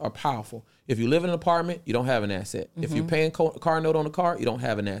assets are powerful. If you live in an apartment, you don't have an asset. If you're paying a car note on a car, you don't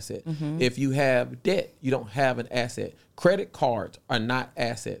have an asset. If you have debt, you don't have an asset. Credit cards are not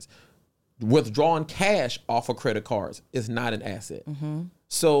assets. Withdrawing cash off of credit cards is not an asset.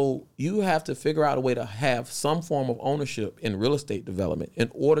 So you have to figure out a way to have some form of ownership in real estate development in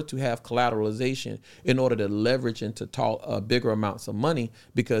order to have collateralization, in order to leverage into bigger amounts of money,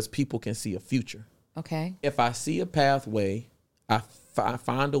 because people can see a future. Okay. If I see a pathway, I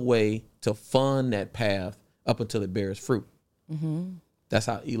find a way to fund that path up until it bears fruit. That's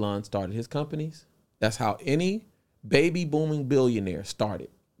how Elon started his companies. That's how any baby booming billionaire started.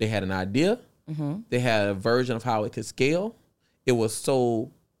 They had an idea. They had a version of how it could scale. It was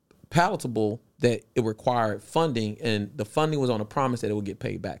so palatable that it required funding, and the funding was on a promise that it would get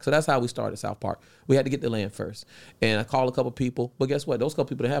paid back. So that's how we started South Park. We had to get the land first. And I called a couple people, but guess what? Those couple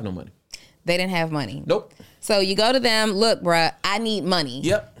people didn't have no money. They didn't have money. Nope. So you go to them, look, bruh, I need money.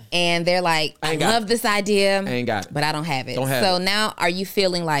 Yep. And they're like, I love this idea. I ain't got it. But I don't have it. So now are you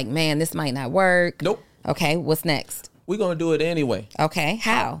feeling like, man, this might not work? Nope. Okay, what's next? We're going to do it anyway. Okay,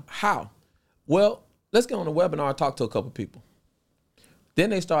 how? Well, let's get on the webinar and talk to a couple people. Then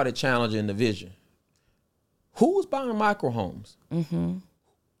they started challenging the vision. Who's buying micro homes?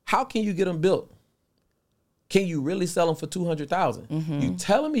 How can you get them built? Can you really sell them for $200,000? You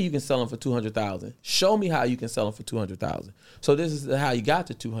telling me you can sell them for $200,000? Show me how you can sell them for $200,000. So this is how you got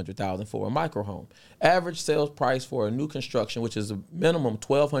to $200,000 for a micro home. Average sales price for a new construction, which is a minimum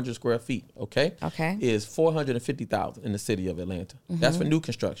 1,200 square feet, okay, is $450,000 in the city of Atlanta. That's for new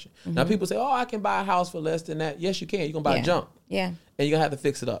construction. Now people say, oh, I can buy a house for less than that. Yes, you can. You're gonna buy junk. Yeah. And you're gonna have to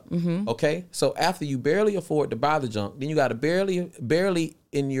fix it up. Okay. So after you barely afford to buy the junk, then you got to barely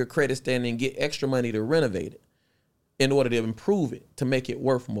in your credit standing get extra money to renovate it in order to improve it, to make it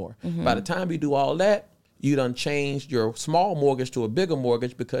worth more. By the time you do all that, you done changed your small mortgage to a bigger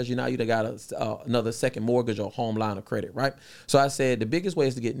mortgage because you done got another second mortgage or home line of credit, right? So I said the biggest way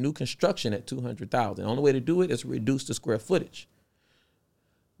is to get new construction at $200,000. The only way to do it is to reduce the square footage.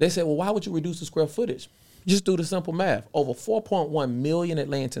 They said, well, why would you reduce the square footage? Just do the simple math. Over 4.1 million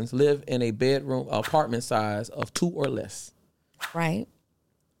Atlantans live in a bedroom apartment size of 2 or less. Right.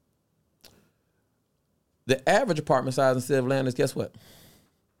 The average apartment size in the city of Atlanta is, guess what?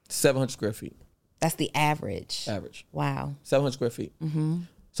 700 square feet. That's the average. Wow. 700 square feet.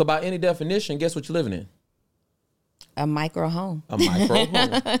 So by any definition, guess what you're living in? A micro home. A micro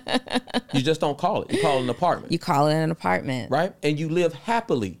home. You just don't call it. You call it an apartment. You call it an apartment. Right? And you live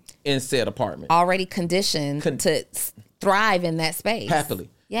happily in said apartment. Already conditioned to thrive in that space. Happily.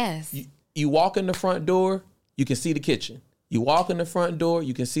 Yes. You walk in the front door, you can see the kitchen. You walk in the front door,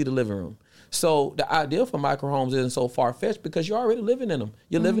 you can see the living room. So the idea for micro homes isn't so far-fetched because you're already living in them.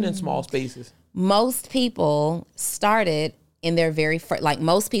 You're living in small spaces. Most people started in their very first, like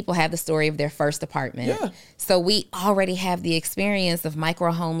most people have the story of their first apartment. Yeah. So we already have the experience of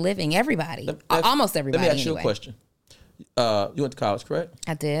micro home living. Everybody, almost everybody. Let me ask you anyway. a question. You went to college, correct?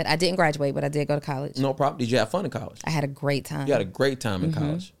 I did. I didn't graduate, but I did go to college. No problem. Did you have fun in college? I had a great time. You had a great time in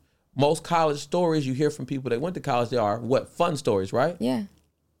college. Most college stories you hear from people that went to college, they are what? Fun stories, right? Yeah.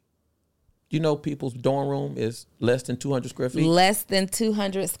 You know people's dorm room is less than 200 square feet. Less than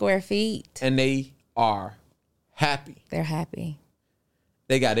 200 square feet. And they are happy. They're happy.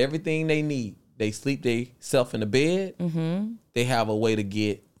 They got everything they need. They sleep themselves in the bed. They have a way to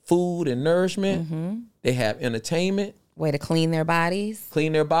get food and nourishment. They have entertainment. Way to clean their bodies.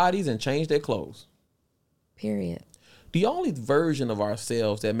 Clean their bodies and change their clothes. Period. The only version of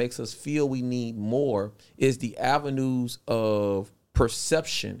ourselves that makes us feel we need more is the avenues of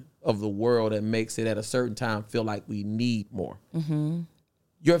perception of the world that makes it at a certain time feel like we need more.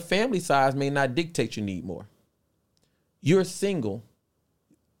 Your family size may not dictate you need more. You're single.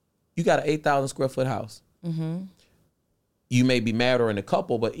 You got an 8,000 square foot house. You may be married or in a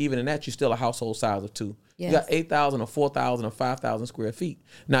couple, but even in that, you're still a household size of 2. Yes. You got 8,000 or 4,000 or 5,000 square feet.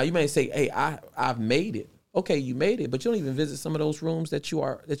 Now you may say, hey, I've made it. Okay, you made it, but you don't even visit some of those rooms that you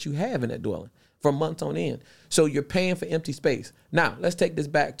have in that dwelling for months on end. So you're paying for empty space. Now, let's take this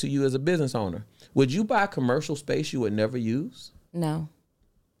back to you as a business owner. Would you buy commercial space you would never use? No.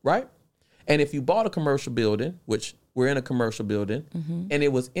 Right? And if you bought a commercial building, which we're in a commercial building, and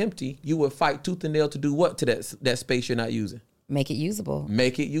it was empty, you would fight tooth and nail to do what to that space you're not using? Make it usable.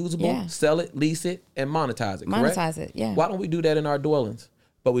 Make it usable, Yeah. sell it, lease it, and monetize it, correct? Monetize it, yeah. Why don't we do that in our dwellings?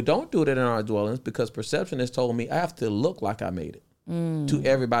 But we don't do that in our dwellings because perception has told me I have to look like I made it to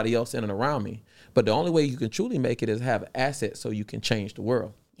everybody else in and around me. But the only way you can truly make it is have assets so you can change the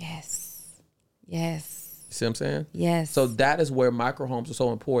world. Yes. Yes. You see what I'm saying? Yes. So that is where microhomes are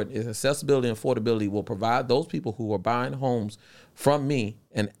so important. Is accessibility and affordability will provide those people who are buying homes from me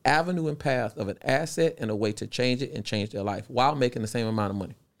an avenue and path of an asset and a way to change it and change their life while making the same amount of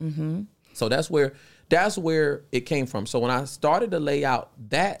money. So that's where it came from. So when I started to lay out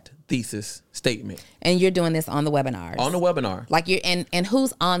that thesis statement And you're doing this on the webinars. on the webinar, Like you're and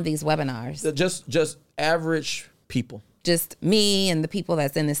who's on these webinars? just average people. Just me and the people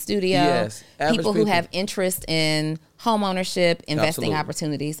that's in the studio. Yes, average People who people. have interest in home ownership, investing Absolutely.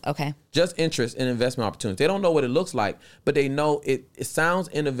 opportunities. Okay. Just interest in investment opportunities. They don't know what it looks like, but they know it sounds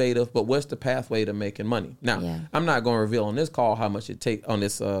innovative, but what's the pathway to making money? Now, Yeah. I'm not going to reveal on this call how much it take on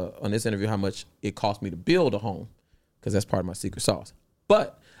this interview, how much it cost me to build a home, because that's part of my secret sauce.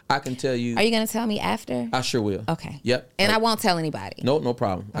 But I can tell you, Are you going to tell me after? I sure will. Okay. Yep. And I won't tell anybody. No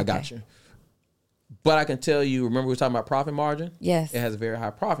problem. I got Okay. you. But I can tell you, remember we were talking about profit margin? Yes. It has a very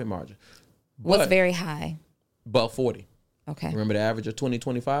high profit margin. What's But very high? above 40. Okay. Remember the average of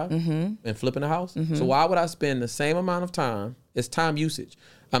 2025 and flipping a house? So why would I spend the same amount of time? It's time usage.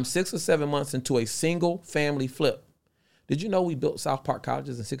 I'm 6 or 7 months into a single family flip. Did you know we built South Park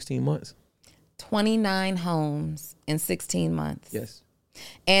Cottages in 16 months? 29 homes in 16 months. Yes.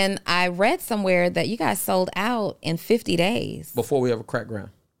 And I read somewhere that you guys sold out in 50 days Before we ever cracked ground.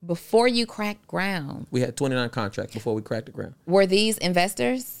 before you cracked ground. We had 29 contracts before we cracked the ground. Were these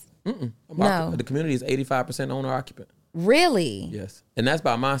investors? No. The community is 85% owner occupant. Really? Yes. And that's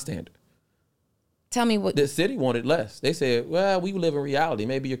by my standard. Tell me what. The city wanted less. They said, well, we live in reality.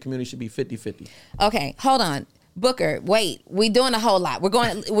 Maybe your community should be 50-50. Okay, hold on. Booker, wait. We doing a whole lot. We're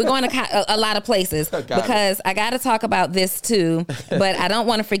going to a lot of places because I got to talk about this too, but I don't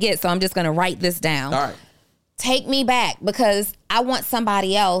want to forget, so I'm just going to write this down. All right. Take me back because I want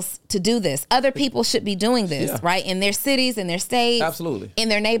somebody else to do this. Other people should be doing this, Yeah. right? In their cities, in their states. Absolutely. In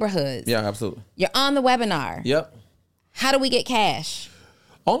their neighborhoods. Yeah, absolutely. You're on the webinar. Yep. How do we get cash?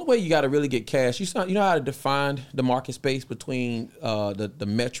 Only way you got to really get cash, you know how to define the market space between the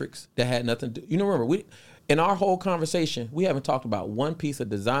metrics that had nothing to do. Remember, in our whole conversation, we haven't talked about one piece of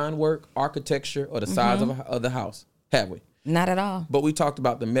design work, architecture, or the size of the house, have we? Not at all. But we talked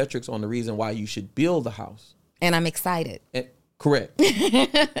about the metrics on the reason why you should build the house. And I'm excited. Correct.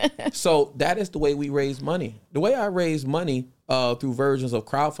 So that is the way we raise money. The way I raise money through versions of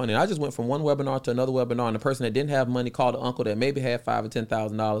crowdfunding, I just went from one webinar to another webinar, and the person that didn't have money called the uncle that maybe had $5,000 or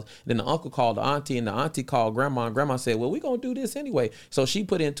 $10,000. Then the uncle called the auntie, and the auntie called grandma, and grandma said, well, we're going to do this anyway. So she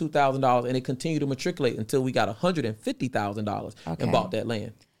put in $2,000, and it continued to matriculate until we got $150,000 and bought that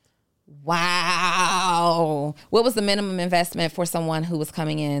land. Wow. What was the minimum investment for someone who was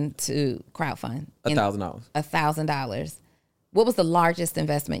coming in to crowdfund? $1,000. $1,000. What was the largest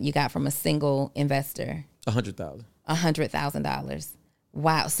investment you got from a single investor? $100,000. $100,000.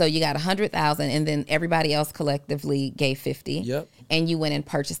 Wow. So you got 100,000 and then everybody else collectively gave 50. Yep. And you went and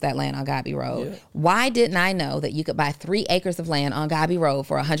purchased that land on Godby Road. Yep. Why didn't I know that you could buy 3 acres of land on Godby Road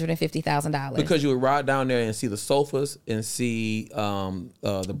for $150,000? Because you would ride down there and see the sofas and see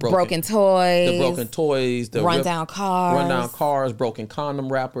the broken toys. The broken toys. The rundown cars. Broken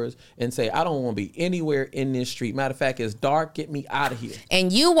condom wrappers, and say, I don't want to be anywhere in this street. Matter of fact, it's dark. Get me out of here.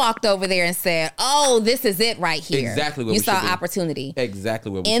 And you walked over there and said, oh, this is it right here. Exactly what you we saw should be. Opportunity.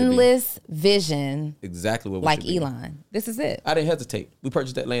 Exactly what we Endless vision. Exactly what we like should be. Elon. This is it. I didn't hesitate. We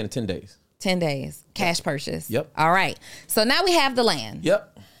purchased that land in 10 days. 10 days. Cash purchase. Yep. All right. So now we have the land.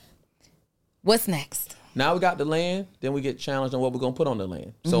 Yep. What's next? Now we got the land, then we get challenged on what we're going to put on the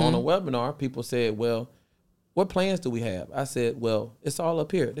land. So on a webinar, people said, well, what plans do we have? I said, well, it's all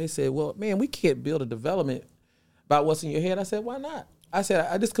up here. They said, well, man, we can't build a development about what's in your head. I said, why not? I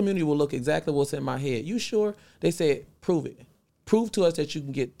said, this community will look exactly what's in my head. You sure? They said, prove it. Prove to us that you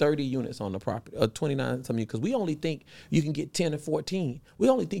can get 30 units on the property, or 29 something, because we only think you can get 10 or 14. We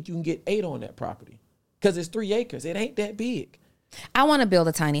only think you can get 8 on that property because it's 3 acres. It ain't that big. I want to build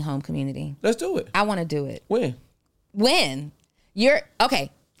a tiny home community. Let's do it. I want to do it. When?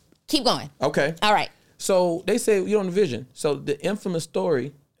 Okay. Keep going. Okay. All right. So they say you're on the vision. So the infamous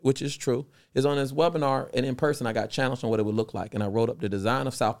story, which is true, is on this webinar, and in person I got challenged on what it would look like. And I wrote up the design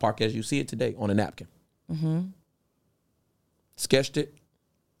of South Park as you see it today on a napkin. Mm-hmm. Sketched it.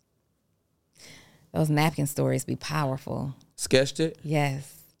 Those napkin stories be powerful. Sketched it.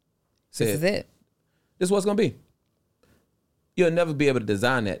 Yes. Said, this is it. This is what's going to be. You'll never be able to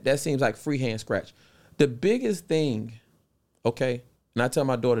design that. That seems like freehand scratch. The biggest thing, okay, and I tell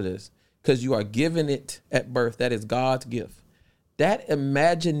my daughter this, because you are given it at birth. That is God's gift. That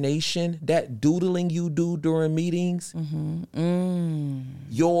imagination, that doodling you do during meetings,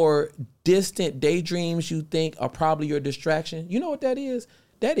 your distant daydreams you think are probably your distraction. You know what that is?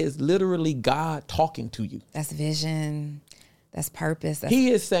 That is literally God talking to you. That's vision. That's purpose. He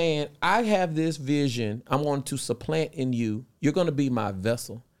is saying, I have this vision I'm going to supplant in you. You're going to be my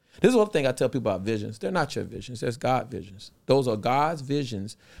vessel. This is one thing I tell people about visions. They're not your visions. There's God visions. Those are God's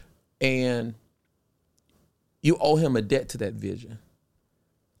visions. And you owe him a debt to that vision.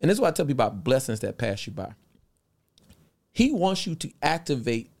 And this is why I tell people about blessings that pass you by. He wants you to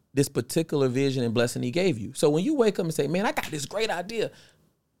activate this particular vision and blessing he gave you. So when you wake up and say, man, I got this great idea,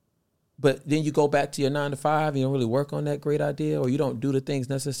 but then you go back to your 9 to 5, you don't really work on that great idea, or you don't do the things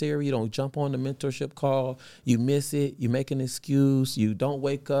necessary, you don't jump on the mentorship call, you miss it, you make an excuse, you don't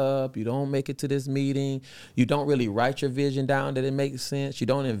wake up, you don't make it to this meeting, you don't really write your vision down that it makes sense, you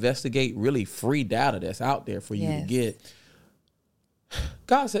don't investigate really free data that's out there for you to get.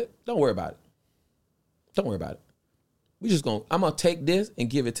 God said, don't worry about it. Don't worry about it. I'm going to take this and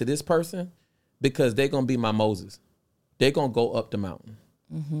give it to this person because they're going to be my Moses. They're going to go up the mountain.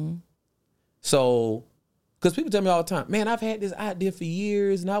 Mm-hmm. So, because people tell me all the time, man, I've had this idea for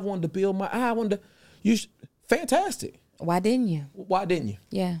years and I wanted to build fantastic. Why didn't you?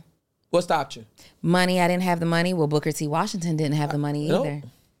 Yeah. What stopped you? Money, I didn't have the money. Well, Booker T. Washington didn't have the money either. Nope.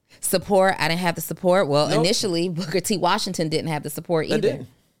 Support, I didn't have the support. Well, Nope. Initially, Booker T. Washington didn't have the support either. I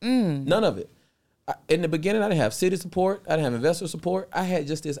didn't. None of it. In the beginning, I didn't have city support. I didn't have investor support. I had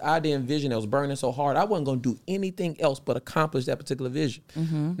just this idea and vision that was burning so hard. I wasn't going to do anything else but accomplish that particular vision.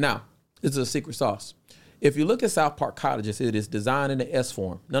 Mm-hmm. Now, this is a secret sauce. If you look at South Park Cottages, it is designed in the S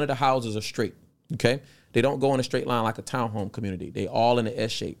form. None of the houses are straight, okay? They don't go in a straight line like a townhome community. They all in the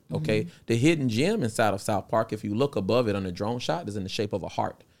S shape, okay? Mm-hmm. The hidden gem inside of South Park, if you look above it on the drone shot, is in the shape of a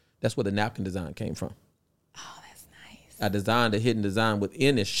heart. That's where the napkin design came from. Oh, that's nice. I designed a hidden design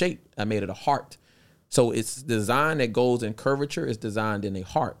within its shape. I made it a heart. So it's design that goes in curvature. It's designed in a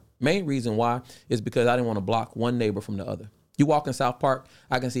heart. Main reason why is because I didn't want to block one neighbor from the other. You walk in South Park,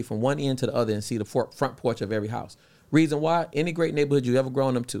 I can see from one end to the other and see the front porch of every house. Reason why, any great neighborhood you ever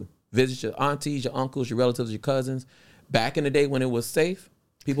grown up to, visit your aunties, your uncles, your relatives, your cousins. Back in the day when it was safe,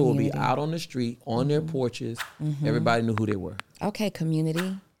 people would be out on the street, on their porches. Mm-hmm. Everybody knew who they were. Okay,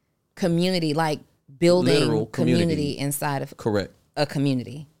 community, like building literal community inside of correct a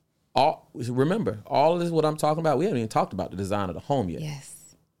community. Remember, all of this what I'm talking about, we haven't even talked about the design of the home yet.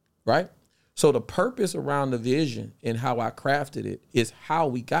 Yes. Right? So the purpose around the vision and how I crafted it is how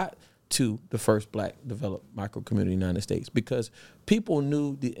we got to the first Black developed micro community in the United States, because people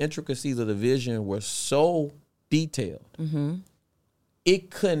knew the intricacies of the vision were so detailed. Mm-hmm. It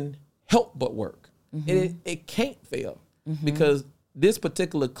couldn't help but work. Mm-hmm. It can't fail because this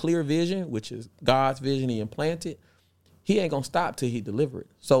particular clear vision, which is God's vision he implanted, he ain't going to stop till he deliver it.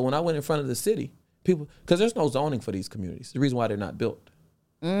 So when I went in front of the city, people, because there's no zoning for these communities. The reason why they're not built.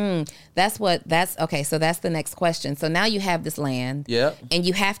 That's okay. So that's the next question. So now you have this land. Yep. And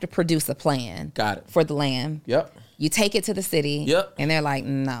you have to produce a plan. Got it. For the land. Yep. You take it to the city. Yep. And they're like,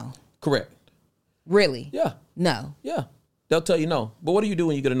 no. Correct. Really? Yeah. No. Yeah. They'll tell you no. But what do you do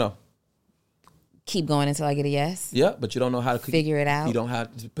when you get a no? Keep going until I get a yes. Yeah, but you don't know how to figure it out. You don't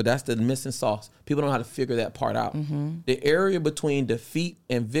have to, but that's the missing sauce. People don't know how to figure that part out. The area between defeat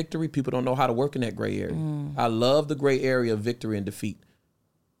and victory, people don't know how to work in that gray area. I love the gray area of victory and defeat,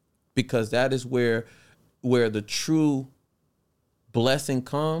 because that is where the true blessing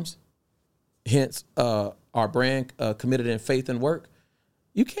comes. Hence, our brand, Committed in Faith and Work.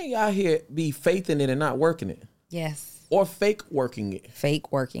 You can't out here be faithing it and not working it. Yes. Or fake working it.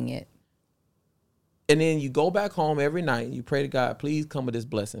 Fake working it. And then you go back home every night and you pray to God, please come with this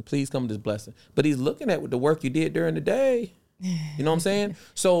blessing. Please come with this blessing. But he's looking at the work you did during the day. You know what I'm saying?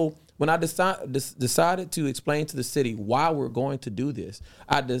 So when I decided to explain to the city why we're going to do this,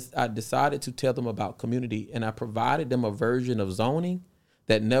 I decided to tell them about community, and I provided them a version of zoning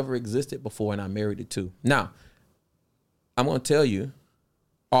that never existed before, and I married it to. Now, I'm going to tell you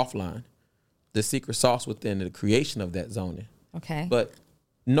offline the secret sauce within the creation of that zoning. Okay. But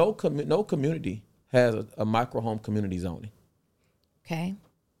no community has a micro home community zoning. Okay.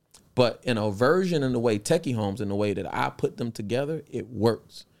 But in a version, in the way Techie Homes, in the way that I put them together, it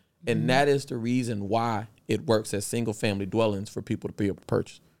works. And that is the reason why it works as single family dwellings for people to be able to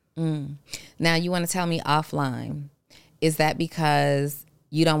purchase. Now you want to tell me offline, is that because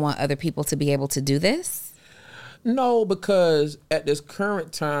you don't want other people to be able to do this? No, because at this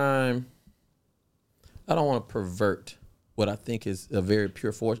current time, I don't want to pervert what I think is a very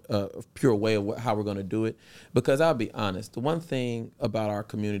pure way of how we're going to do it. Because I'll be honest, the one thing about our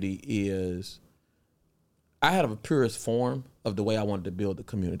community is I had a purest form of the way I wanted to build the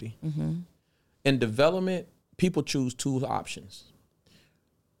community. In development, people choose two options.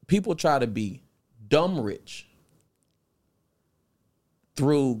 People try to be dumb rich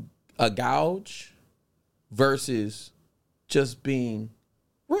through a gouge versus just being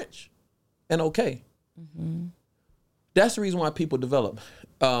rich and okay. That's the reason why people develop.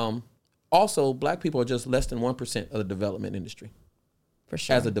 Also, black people are just less than 1% of the development industry. For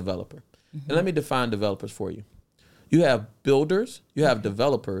sure. As a developer. And let me define developers for you. You have builders, you have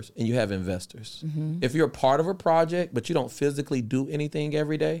developers, and you have investors. If you're a part of a project, but you don't physically do anything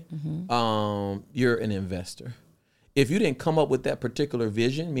every day, you're an investor. If you didn't come up with that particular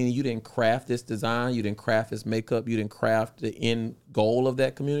vision, meaning you didn't craft this design, you didn't craft this makeup, you didn't craft the end goal of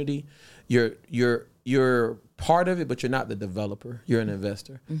that community, you're part of it, but you're not the developer. You're an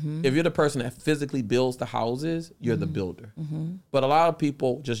investor. If you're the person that physically builds the houses, you're the builder. But a lot of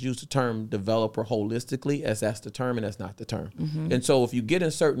people just use the term developer holistically as that's the term, and that's not the term. And so if you get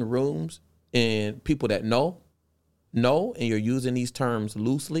in certain rooms and people that know, and you're using these terms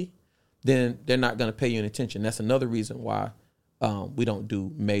loosely, then they're not going to pay you any attention. That's another reason why we don't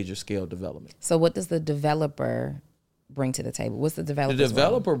do major scale development. So what does the developer bring to the table? What's the developer? The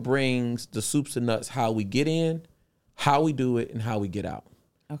developer brings the soups and nuts, how we get in, how we do it, and how we get out.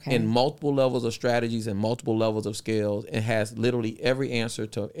 Okay. In multiple levels of strategies and multiple levels of scales, and has literally every answer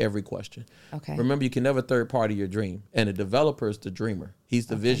to every question. Okay. Remember, you can never third party your dream. And the developer is the dreamer. He's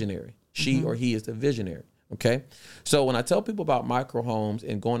the visionary. She or he is the visionary. Okay. So when I tell people about micro homes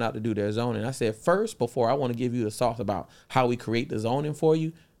and going out to do their zoning, I said, first, before I want to give you the sauce about how we create the zoning for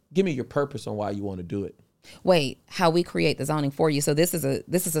you, give me your purpose on why you want to do it. Wait, how we create the zoning for you. So this is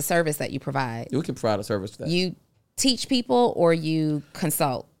a service that you provide. We can provide a service for that. You teach people or you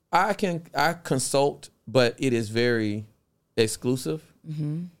consult? I consult, but it is very exclusive.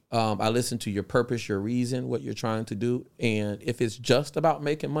 I listen to your purpose, your reason, what you're trying to do. And if it's just about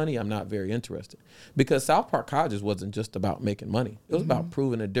making money, I'm not very interested. Because South Park Cottages wasn't just about making money. It was about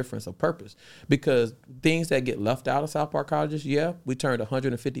proving a difference of purpose. Because things that get left out of South Park Cottages, we turned a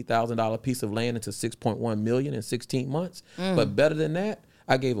 $150,000 piece of land into $6.1 million in 16 months. But better than that,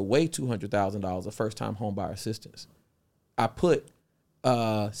 I gave away $200,000 of first-time homebuyer assistance. I put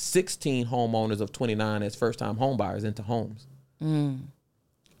 16 homeowners of 29 as first-time homebuyers into homes.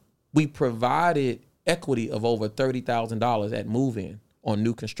 We provided equity of over $30,000 at move-in on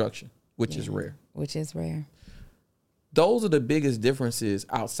new construction, which is rare. Which is rare. Those are the biggest differences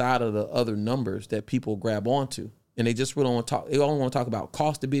outside of the other numbers that people grab onto. And they just really want to talk. They only want to talk about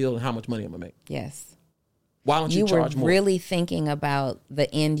cost to build and how much money I'm going to make. Yes. Why don't you charge more? You were really thinking about the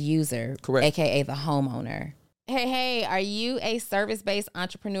end user, Correct. AKA the homeowner. Hey, are you a service-based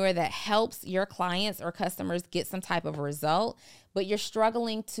entrepreneur that helps your clients or customers get some type of result, but you're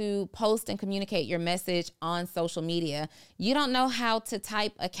struggling to post and communicate your message on social media? You don't know how to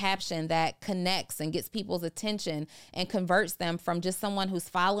type a caption that connects and gets people's attention and converts them from just someone who's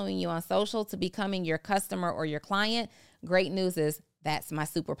following you on social to becoming your customer or your client? Great news is that's my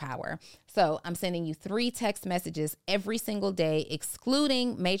superpower. So I'm sending you 3 text messages every single day,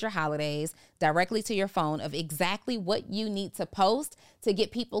 excluding major holidays, directly to your phone of exactly what you need to post to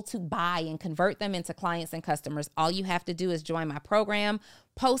get people to buy and convert them into clients and customers. All you have to do is join my program,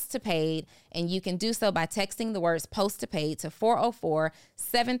 Post to Paid, and you can do so by texting the words Post to Paid to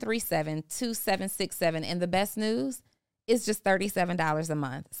 404-737-2767. And the best news is just $37 a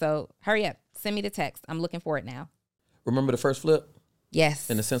month. So hurry up, send me the text. I'm looking for it now. Remember the first flip? Yes.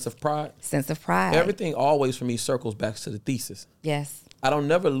 And the sense of pride? Sense of pride. Everything always for me circles back to the thesis. Yes. I don't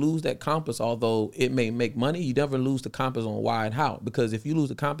never lose that compass, although it may make money. You never lose the compass on why and how. Because if you lose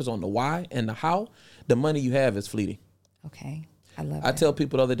the compass on the why and the how, the money you have is fleeting. Okay. I love it. I tell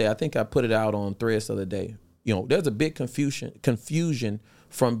people the other day, I think I put it out on Threads the other day. You know, there's a big confusion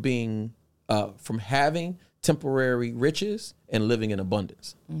from being, from having temporary riches and living in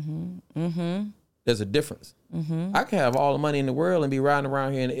abundance. There's a difference. I can have all the money in the world and be riding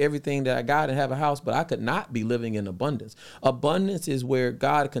around here and everything that I got and have a house, but I could not be living in abundance. Abundance is where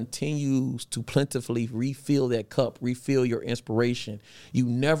God continues to plentifully refill that cup, refill your inspiration. You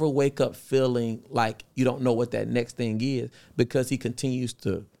never wake up feeling like you don't know what that next thing is because he continues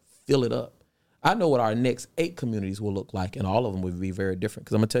to fill it up. I know what our next 8 communities will look like, and all of them will be very different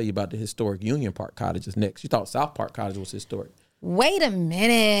because I'm going to tell you about the historic Union Park cottages next. You thought South Park Cottage was historic. Wait a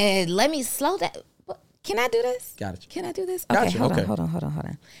minute. Let me slow down. Can I do this? Got you. Can I do this? Got Okay, you. hold Okay.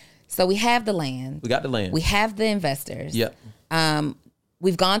 on. So we have the land. We got the land. We have the investors. Yep.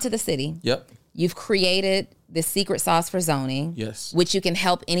 We've gone to the city. Yep. You've created the secret sauce for zoning. Yes. Which you can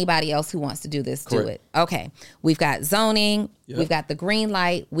help anybody else who wants to do this do Correct. it. Okay. We've got zoning. Yep. We've got the green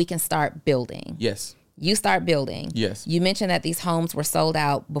light. We can start building. Yes. You start building. Yes. You mentioned that these homes were sold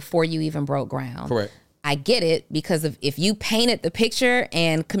out before you even broke ground. Correct. I get it because of if you painted the picture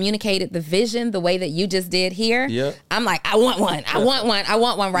and communicated the vision the way that you just did here, Yep. I'm like, I want one. I want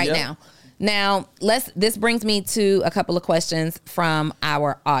one right Yep. now. Now, this brings me to a couple of questions from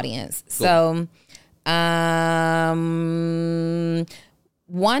our audience. Cool. So,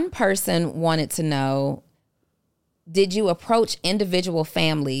 one person wanted to know, did you approach individual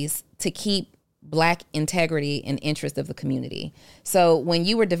families to keep Black integrity and interest of the community? So when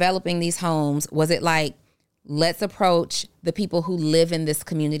you were developing these homes, was it like, let's approach the people who live in this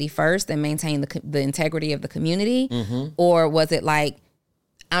community first and maintain the integrity of the community? Or was it like,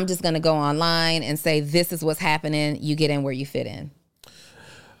 I'm just going to go online and say, this is what's happening, you get in where you fit in?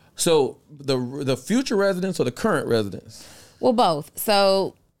 So the future residents or the current residents? Well, both.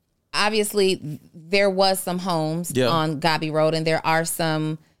 So obviously there was some homes on Gabi Road, and there are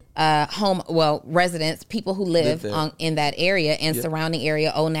some residents, people who live in that area and surrounding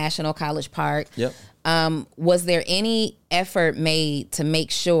area, Old National, College Park. Yep. Was there any effort made to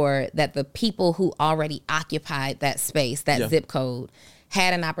make sure that the people who already occupied that space, that zip code,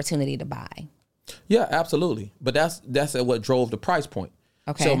 had an opportunity to buy? Yeah, absolutely. But that's what drove the price point.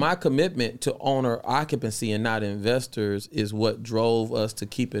 Okay. So my commitment to owner occupancy and not investors is what drove us to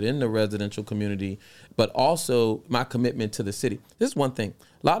keep it in the residential community, but also my commitment to the city. This is one thing.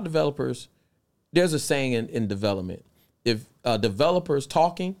 A lot of developers, there's a saying in development, if a developer's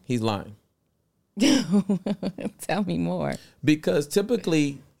talking, he's lying. Tell me more. Because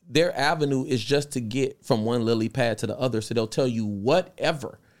typically their avenue is just to get from one lily pad to the other. So they'll tell you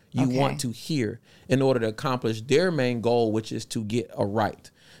whatever you want to hear in order to accomplish their main goal, which is to get a right.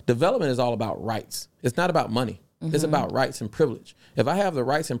 Development is all about rights. It's not about money. It's about rights and privilege. If I have the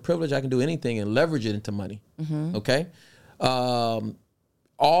rights and privilege, I can do anything and leverage it into money. Okay?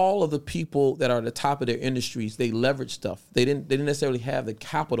 All of the people that are at the top of their industries, they leverage stuff. They didn't necessarily have the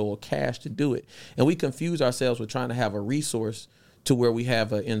capital or cash to do it. And we confuse ourselves with trying to have a resource to where we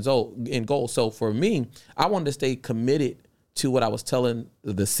have an end goal. So for me, I wanted to stay committed to what I was telling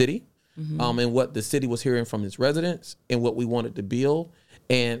the city, and what the city was hearing from its residents and what we wanted to build.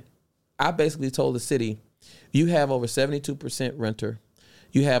 And I basically told the city, you have over 72% renter.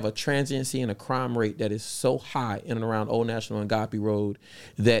 You have a transiency and a crime rate that is so high in and around Old National and Gabi Road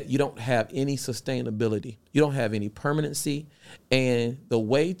that you don't have any sustainability. You don't have any permanency. And the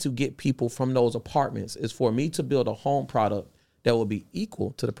way to get people from those apartments is for me to build a home product that will be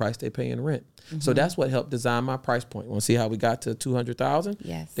equal to the price they pay in rent. So that's what helped design my price point. Want to see how we got to $200,000?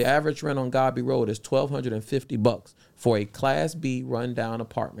 Yes. The average rent on Godby Road is $1,250 for a Class B rundown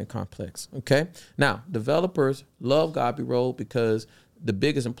apartment complex. Okay. Now, developers love Godby Road because the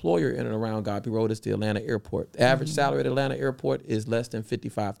biggest employer in and around Godby Road is the Atlanta Airport. The average salary at Atlanta Airport is less than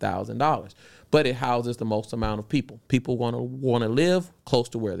 $55,000, but it houses the most amount of people. People want to live close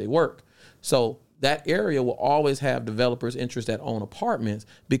to where they work. So that area will always have developers' interest that own apartments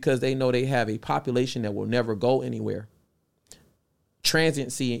because they know they have a population that will never go anywhere.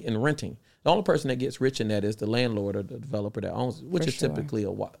 Transiency in renting. The only person that gets rich in that is the landlord or the developer that owns it, which is typically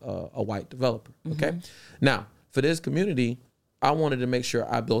a white developer. Okay. Now, for this community, I wanted to make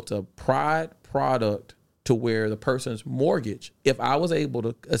sure I built a product to where the person's mortgage, if I was able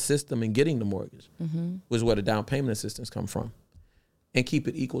to assist them in getting the mortgage, was where the down payment assistance come from, and keep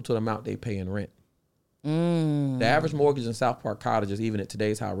it equal to the amount they pay in rent. The average mortgage in South Park Cottages, even at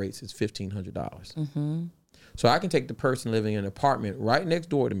today's high rates, is $1,500. So I can take the person living in an apartment right next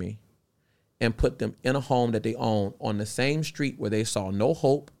door to me and put them in a home that they own on the same street where they saw no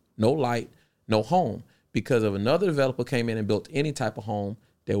hope, no light, no home. Because if another developer came in and built any type of home,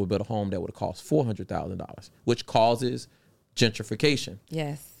 they would build a home that would have cost $400,000, which causes gentrification.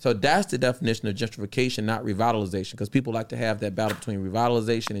 Yes. So that's the definition of gentrification, not revitalization, because people like to have that battle between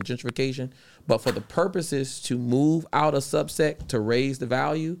revitalization and gentrification. But for the purposes to move out a subset to raise the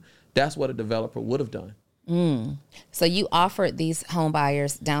value, that's what a developer would have done. So you offered these home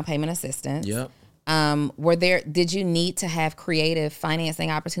buyers down payment assistance. Yep. Did you need to have creative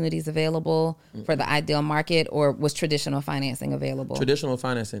financing opportunities available for the ideal market, or was traditional financing available? Traditional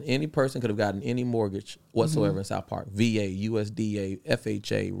financing. Any person could have gotten any mortgage whatsoever in South Park. VA, USDA,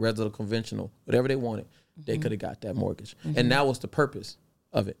 FHA, residential conventional, whatever they wanted, they could have got that mortgage. And that was the purpose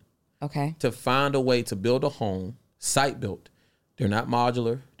of it. Okay. To find a way to build a home, site built. They're not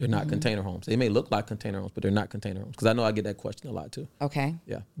modular. They're not container homes. They may look like container homes, but they're not container homes. Because I know I get that question a lot too. Okay.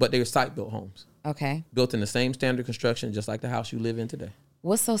 Yeah. But they're site built homes. Okay. Built in the same standard construction, just like the house you live in today.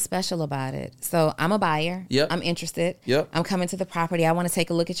 What's so special about it? So I'm a buyer. Yep. I'm interested. Yep. I'm coming to the property. I want to take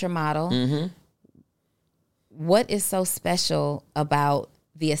a look at your model. What is so special about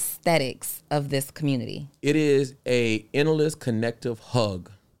the aesthetics of this community? It is a endless connective hug.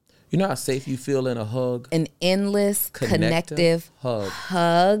 You know how safe you feel in a hug? An endless connective hug.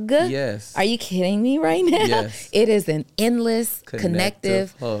 Yes. Are you kidding me right now? Yes. It is an endless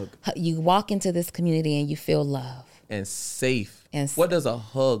connective hug. You walk into this community and you feel love. And safe. And what does a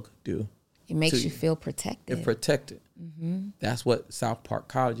hug do? It makes to you feel protected. It's protected. That's what South Park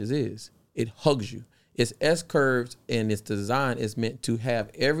Cottages is. It hugs you. Its S-curves and its design is meant to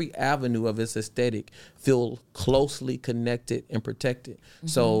have every avenue of its aesthetic feel closely connected and protected.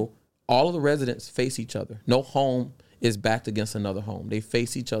 So all of the residents face each other. No home is backed against another home. They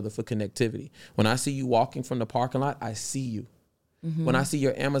face each other for connectivity. When I see you walking from the parking lot, I see you. When I see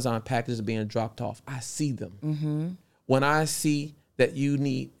your Amazon packages being dropped off, I see them. When I see that you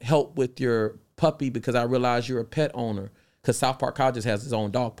need help with your puppy because I realize you're a pet owner, because South Park Cottages has its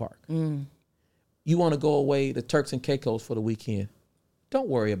own dog park. You want to go away to Turks and Caicos for the weekend. Don't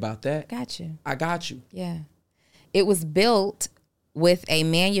worry about that. Got you. I got you. Yeah. It was built with a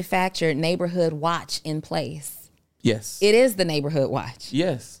manufactured neighborhood watch in place. Yes. It is the neighborhood watch.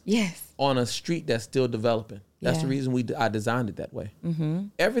 Yes. Yes. On a street that's still developing. That's the reason I designed it that way.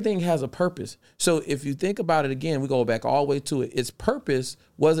 Everything has a purpose. So if you think about it again, we go back all the way to it. Its purpose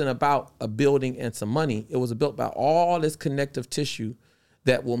wasn't about a building and some money. It was built about all this connective tissue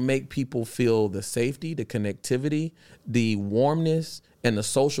that will make people feel the safety, the connectivity, the warmness, and the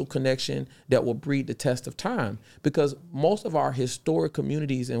social connection that will breed the test of time. Because most of our historic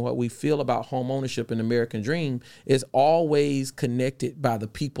communities and what we feel about home ownership and the American dream is always connected by the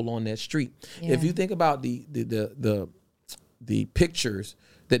people on that street. Yeah. If you think about the pictures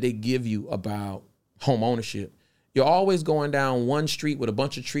that they give you about home ownership, you're always going down one street with a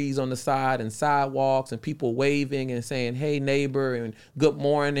bunch of trees on the side and sidewalks and people waving and saying, "Hey neighbor," and "Good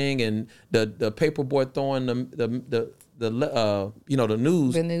morning," and the paperboy throwing the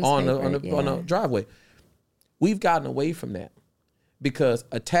news on the driveway. We've gotten away from that because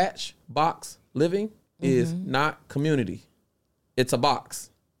attached box living is not community. It's a box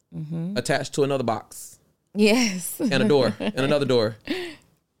attached to another box. Yes. And a door and another door.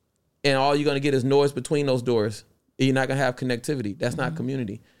 And all you're going to get is noise between those doors. You're not going to have connectivity. That's not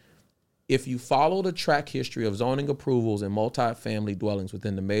community. If you follow the track history of zoning approvals and multifamily dwellings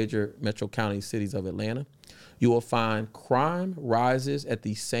within the major metro county cities of Atlanta, you will find crime rises at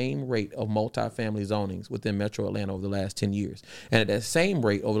the same rate of multifamily zonings within metro Atlanta over the last 10 years. And at that same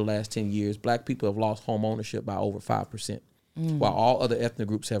rate over the last 10 years, black people have lost home ownership by over 5%. while all other ethnic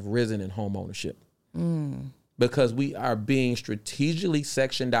groups have risen in home ownership. Because we are being strategically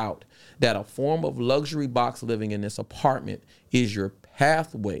sectioned out that a form of luxury box living in this apartment is your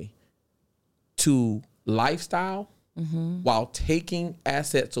pathway to lifestyle while taking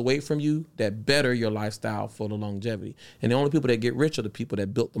assets away from you that better your lifestyle for the longevity. And the only people that get rich are the people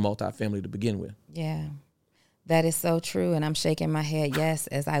that built the multifamily to begin with. Yeah, that is so true. And I'm shaking my head, yes,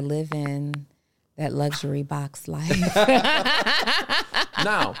 as I live in that luxury box life.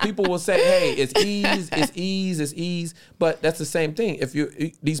 Now, people will say, hey, it's ease. But that's the same thing.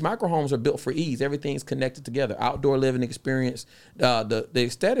 These micro homes are built for ease. Everything's connected together. Outdoor living experience. The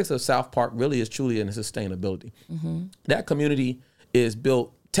aesthetics of South Park really is truly in the sustainability. That community is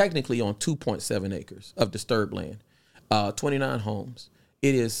built technically on 2.7 acres of disturbed land, 29 homes.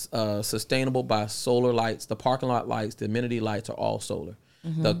 It is sustainable by solar lights. The parking lot lights, the amenity lights are all solar.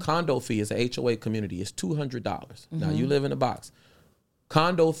 The condo fee as a HOA community is $200. Now, you live in a box.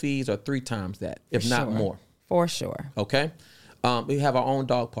 Condo fees are 3 times that, if not more. For sure. Okay? We have our own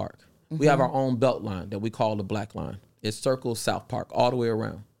dog park. We have our own belt line that we call the Black Line. It circles South Park all the way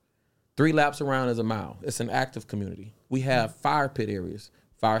around. 3 laps around is a mile. It's an active community. We have fire pit areas.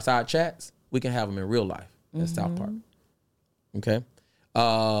 Fireside chats, we can have them in real life at South Park. Okay?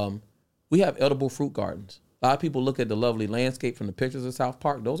 We have edible fruit gardens. A lot of people look at the lovely landscape from the pictures of South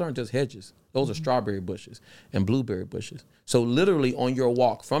Park. Those aren't just hedges. Those are strawberry bushes and blueberry bushes. So literally on your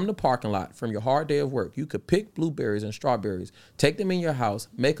walk from the parking lot, from your hard day of work, you could pick blueberries and strawberries, take them in your house,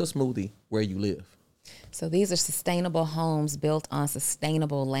 make a smoothie where you live. So these are sustainable homes built on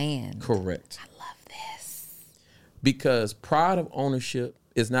sustainable land. Correct. I love this. Because pride of ownership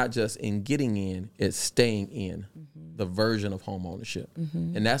is not just in getting in, it's staying in the version of home ownership.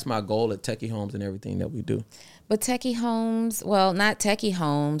 And that's my goal at Techie Homes and everything that we do. But Techie Homes, well, not Techie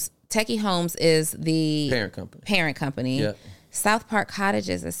Homes. Techie Homes is the parent company. Yep. South Park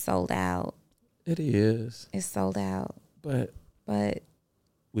Cottages is sold out. It is. It's sold out. But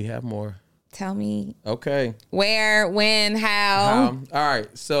we have more. Tell me. Okay. Where, when, how? All right.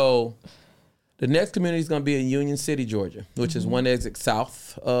 So the next community is going to be in Union City, Georgia, which is one exit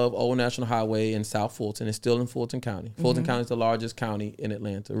south of Old National Highway in South Fulton. It's still in Fulton County. Fulton County is the largest county in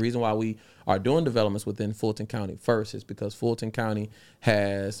Atlanta. The reason why we are doing developments within Fulton County first is because Fulton County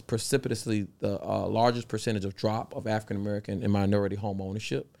has precipitously the largest percentage of drop of African American and minority home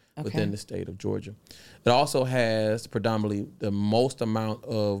ownership within the state of Georgia. It also has predominantly the most amount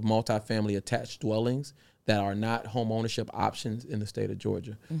of multifamily attached dwellings that are not home ownership options in the state of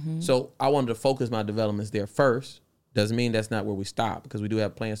Georgia. So I wanted to focus my developments there first. Doesn't mean that's not where we stop, because we do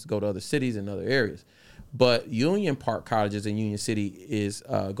have plans to go to other cities and other areas. But Union Park Cottages in Union City is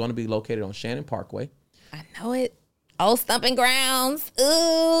going to be located on Shannon Parkway. I know it. Old Stomping Grounds.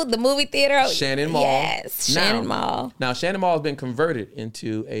 Ooh, the movie theater. Shannon Mall. Yes, Shannon Mall. Now, Shannon Mall has been converted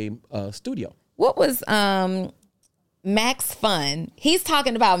into a studio. What was Max Fun? He's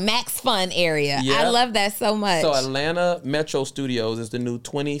talking about Max Fun area. Yeah. I love that so much. So Atlanta Metro Studios is the new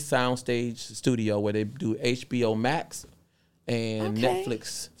 20 soundstage studio where they do HBO Max and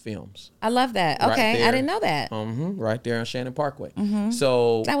Netflix films. I love that. Right Okay, there. I didn't know that. Right there on Shannon Parkway.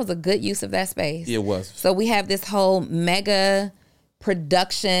 So That was a good use of that space. it was. So we have this whole mega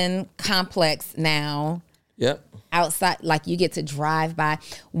production complex now. Yep. Outside, like you get to drive by.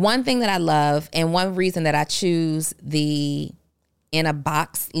 One thing that I love, and one reason that I choose the in a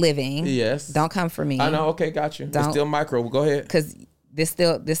box living. Yes. Don't come for me. I know. Okay, got you. It's Don't. still micro. Go ahead. Because this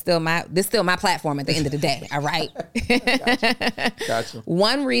still my platform at the end of the day. All right. Gotcha.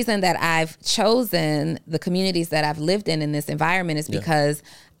 One reason that I've chosen the communities that I've lived in this environment is because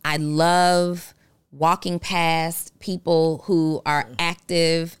I love walking past people who are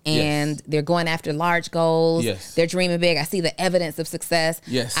active and they're going after large goals. Yes. They're dreaming big. I see the evidence of success.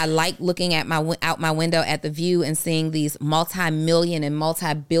 Yes. I like looking at out my window at the view and seeing these multi-million and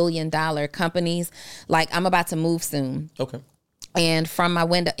multi-billion-dollar companies. Like, I'm about to move soon. Okay. And from my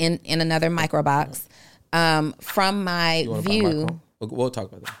window in another micro box, from my view, We'll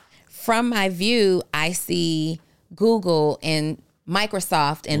talk about that. from my view, I see Google and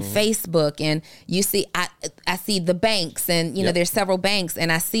Microsoft and Facebook, and you see, I see the banks, and you know, there's several banks,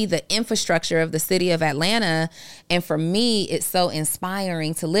 and I see the infrastructure of the city of Atlanta, and for me, it's so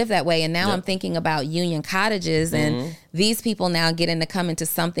inspiring to live that way. And now I'm thinking about Union Cottages, and these people now getting to come into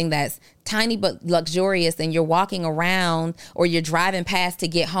something that's tiny but luxurious, and you're walking around or you're driving past to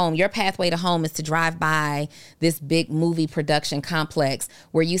get home. Your pathway to home is to drive by this big movie production complex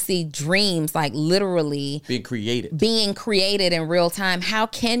where you see dreams like literally Being created in real time. How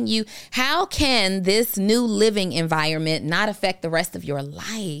can this new living environment not affect the rest of your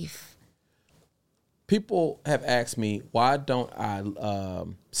life? people have asked me, why don't I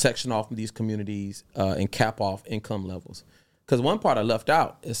section off these communities and cap off income levels? Because one part I left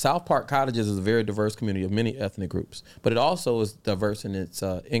out is South Park Cottages is a very diverse community of many ethnic groups, but it also is diverse in its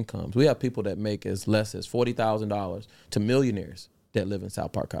incomes. We have people that make as less as $40,000 to millionaires that live in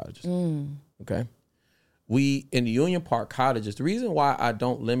South Park Cottages. Okay. We, in the Union Park Cottages, the reason why I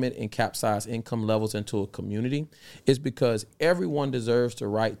don't limit and capsize income levels into a community is because everyone deserves the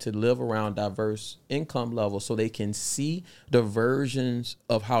right to live around diverse income levels so they can see the versions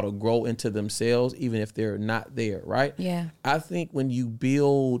of how to grow into themselves, even if they're not there, right? Yeah. I think when you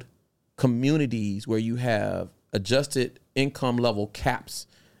build communities where you have adjusted income level caps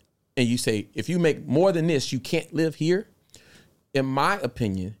and you say, if you make more than this, you can't live here. In my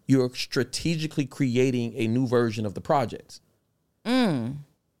opinion, you're strategically creating a new version of the projects.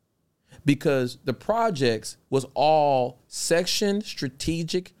 Because the projects was all section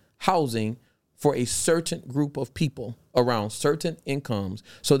strategic housing for a certain group of people around certain incomes.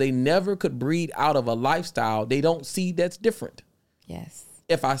 So they never could breed out of a lifestyle they don't see that's different. Yes.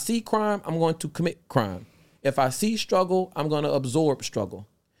 If I see crime, I'm going to commit crime. If I see struggle, I'm going to absorb struggle.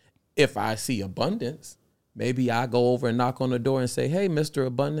 If I see abundance, maybe I go over and knock on the door and say, hey, Mr.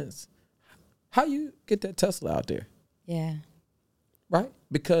 Abundance, how you get that Tesla out there? Yeah. Right?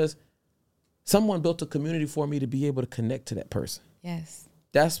 Because someone built a community for me to be able to connect to that person. Yes.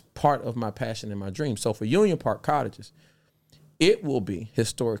 That's part of my passion and my dream. So for Union Park Cottages, it will be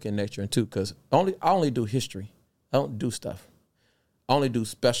historic in nature and too, because I only do history. I don't do stuff. I only do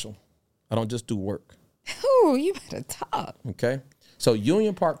special. I don't just do work. Ooh, you better talk. Okay? So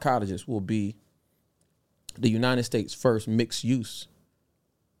Union Park Cottages will be the United States' first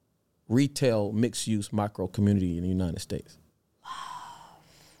retail mixed-use micro community in the United States.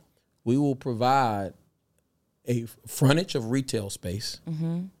 We will provide a frontage of retail space,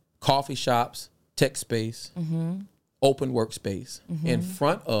 coffee shops, tech space, open workspace in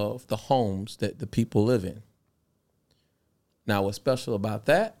front of the homes that the people live in. Now, what's special about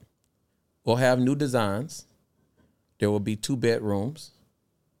that, we'll have new designs. There will be 2 bedrooms.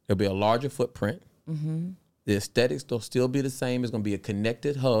 There'll be a larger footprint. The aesthetics, they'll still be the same. It's going to be a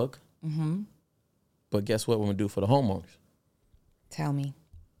connected hug. But guess what we're going to do for the homeowners? Tell me.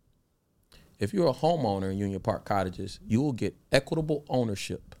 If you're a homeowner in Union Park Cottages, you will get equitable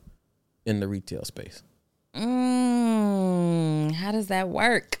ownership in the retail space. How does that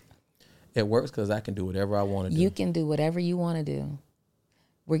work? It works because I can do whatever I want to do. You can do whatever you want to do.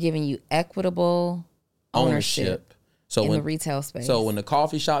 We're giving you equitable ownership in the retail space. So when the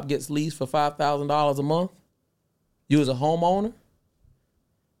coffee shop gets leased for $5,000 a month, you as a homeowner,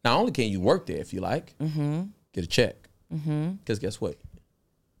 not only can you work there if you like, get a check. Because guess what?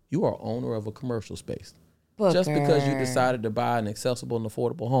 You are owner of a commercial space. Booker. Just because you decided to buy an accessible and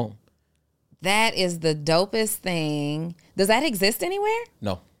affordable home. That is the dopest thing. Does that exist anywhere?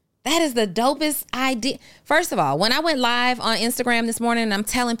 No. That is the dopest idea. First of all, when I went live on Instagram this morning and I'm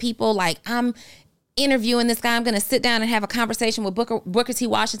telling people, like, I'm interviewing this guy, I'm going to sit down and have a conversation with Booker T.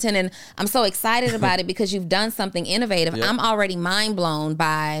 Washington, and I'm so excited about it because you've done something innovative. Yep. I'm already mind blown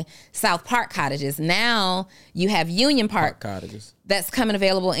by South Park Cottages. Now you have Union Park Cottages that's coming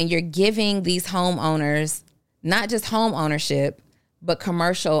available, and you're giving these homeowners not just home ownership, but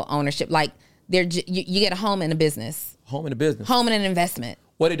commercial ownership. Like you get a home and a business. Home and a business. Home and an investment.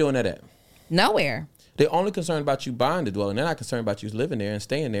 What are they doing that at? Nowhere. They're only concerned about you buying the dwelling. They're not concerned about you living there and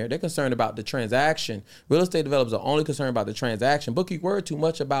staying there. They're concerned about the transaction. Real estate developers are only concerned about the transaction. Book, you worry too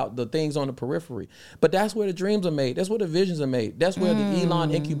much about the things on the periphery. But that's where the dreams are made. That's where the visions are made. That's where the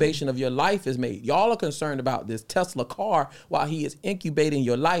Elon incubation of your life is made. Y'all are concerned about this Tesla car while he is incubating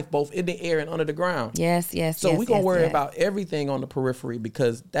your life both in the air and under the ground. Yes. So we're going to worry about everything on the periphery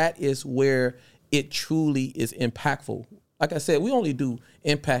because that is where it truly is impactful. Like I said, we only do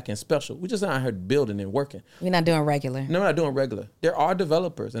impact and special. We're just out here building and working. We're not doing regular. No, we're not doing regular. There are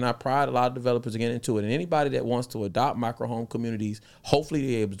developers, and I pride a lot of developers to get into it. And anybody that wants to adopt micro home communities, hopefully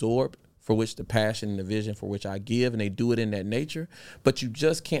they absorb for which the passion and the vision for which I give, and they do it in that nature. But you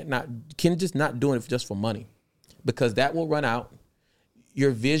just can just not do it just for money, because that will run out.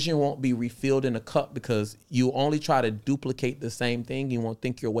 Your vision won't be refilled in a cup because you only try to duplicate the same thing. You won't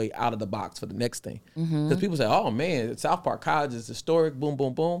think your way out of the box for the next thing. Because people say, oh, man, South Park College is historic, boom,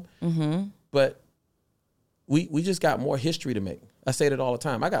 boom, boom. But we just got more history to make. I say that all the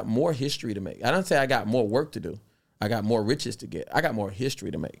time. I got more history to make. I don't say I got more work to do. I got more riches to get. I got more history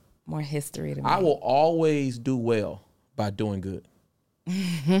to make. More history to make. I will always do well by doing good.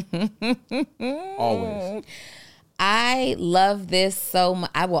 Always. I love this so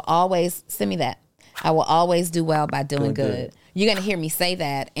much. I will always, send me that. I will always do well by doing good. You're going to hear me say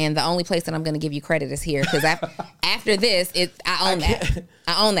that, and the only place that I'm going to give you credit is here, because after this, I own that.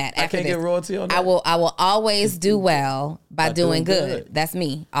 I own that. After I can't this, get royalty on that? I will always do well by doing good. That's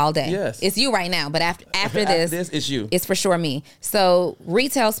me all day. Yes. It's you right now, but after After this, it's you. It's for sure me. So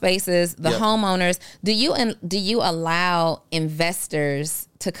retail spaces, the homeowners, do you allow investors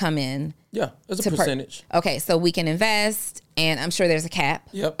to come in? Yeah, it's a percentage. Okay, so we can invest, and I'm sure there's a cap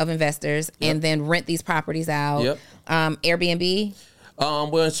of investors, and then rent these properties out. Yep. Airbnb?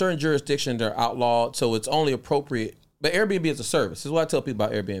 Well, in certain jurisdictions, they're outlawed, so it's only appropriate. But Airbnb is a service. This is what I tell people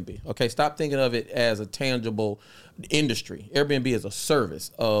about Airbnb. Okay, stop thinking of it as a tangible industry. Airbnb is a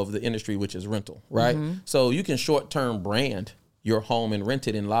service of the industry, which is rental, right? So you can short-term brand your home and rent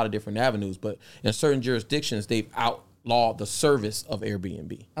it in a lot of different avenues, but in certain jurisdictions, they've outlawed the service of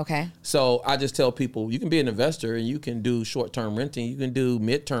Airbnb. Okay. So I just tell people, you can be an investor and you can do short-term renting. You can do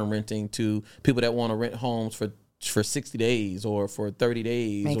mid-term renting to people that want to rent homes for 60 days or for 30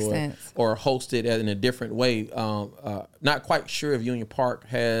 days. Makes sense. Or host it in a different way. Not quite sure if Union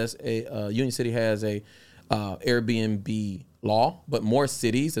City has a Airbnb law, but more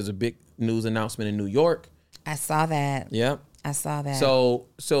cities. There's a big news announcement in New York. I saw that. Yeah. I saw that.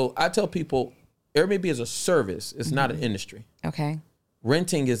 So I tell people, Airbnb is a service. It's not an industry. Okay.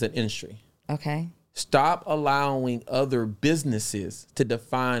 Renting is an industry. Okay. Stop allowing other businesses to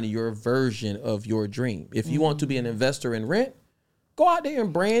define your version of your dream. If you want to be an investor in rent, go out there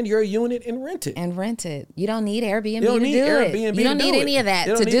and brand your unit and rent it. You don't need Airbnb You don't need to do Airbnb it. You don't need any of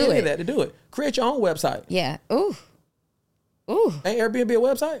that to do it. Create your own website. Yeah. Ooh. Ain't Airbnb a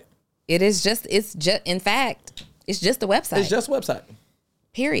website? It's just in fact, it's just a website. It's just a website.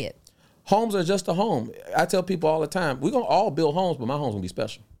 Period. Homes are just a home. I tell people all the time, we're going to all build homes, but my home's going to be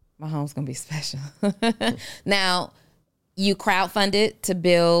special. My home's going to be special. Now, you crowdfunded to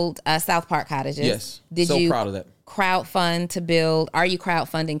build South Park cottages. Yes. Did so you proud of that. Are you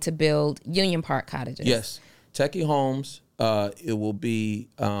crowdfunding to build Union Park cottages? Yes. Techie Homes, it will be,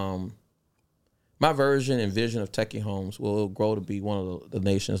 my version and vision of Techie Homes will grow to be one of the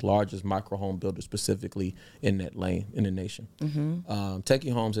nation's largest micro home builders, specifically in that lane in the nation.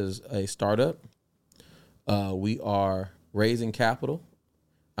 Techie Homes is a startup. We are raising capital.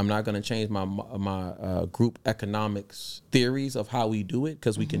 I'm not going to change my group economics theories of how we do it,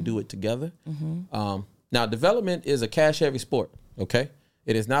 because we can do it together. Now, development is a cash-heavy sport, okay?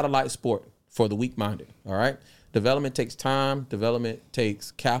 It is not a light sport for the weak-minded, all right? Development takes time. Development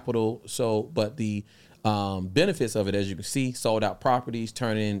takes capital. But the benefits of it, as you can see, sold out properties,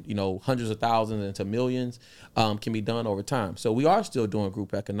 turning hundreds of thousands into millions, can be done over time. So we are still doing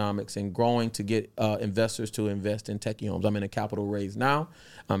group economics and growing to get investors to invest in Techie Homes. I'm in a capital raise now.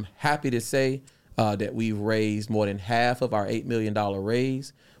 I'm happy to say that we've raised more than half of our $8 million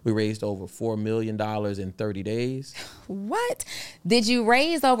raise. We raised over $4 million in 30 days. What? Did you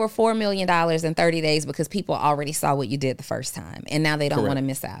raise over $4 million in 30 days because people already saw what you did the first time and now they don't want to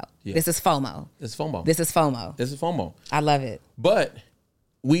miss out? Yeah. This is FOMO. This is FOMO. This is FOMO. I love it. But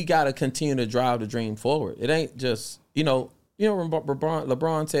we got to continue to drive the dream forward. It ain't just,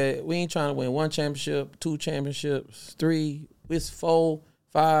 LeBron said, we ain't trying to win 1 championship, 2 championships, 3, it's 4,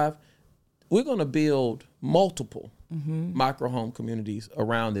 5. We're going to build multiple micro home communities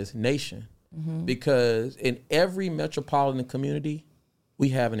around this nation, because in every metropolitan community, we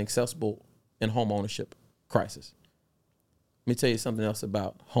have an accessible and home ownership crisis. Let me tell you something else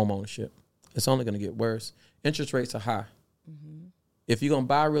about home ownership. It's only going to get worse. Interest rates are high. If you're going to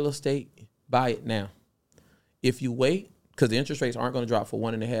buy real estate, buy it now. If you wait, because the interest rates aren't going to drop for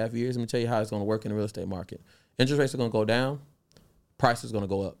 1.5 years, let me tell you how it's going to work in the real estate market. Interest rates are going to go down. Price is going to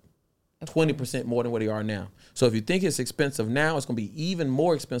go up. 20% more than what they are now. So if you think it's expensive now, it's going to be even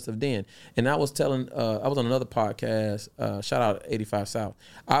more expensive then. And I was telling, I was on another podcast, shout out 85 South.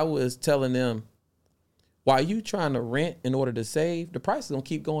 I was telling them, while you trying to rent in order to save, the price is going to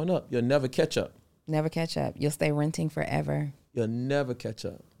keep going up. You'll never catch up. Never catch up. You'll stay renting forever. You'll never catch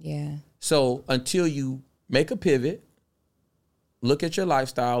up. Yeah. So until you make a pivot, look at your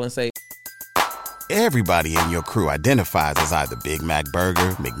lifestyle and say, Everybody in your crew identifies as either Big Mac Burger,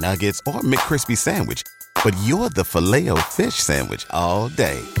 McNuggets, or McCrispy Sandwich. But you're the Filet-O-Fish Sandwich all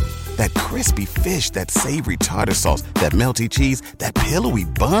day. That crispy fish, that savory tartar sauce, that melty cheese, that pillowy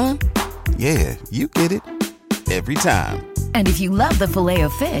bun. Yeah, you get it. Every time. And if you love the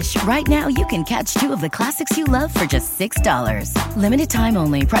Filet-O-Fish, right now you can catch 2 of the classics you love for just $6. Limited time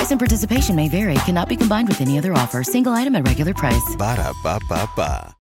only. Price and participation may vary. Cannot be combined with any other offer. Single item at regular price. Ba-da-ba-ba-ba.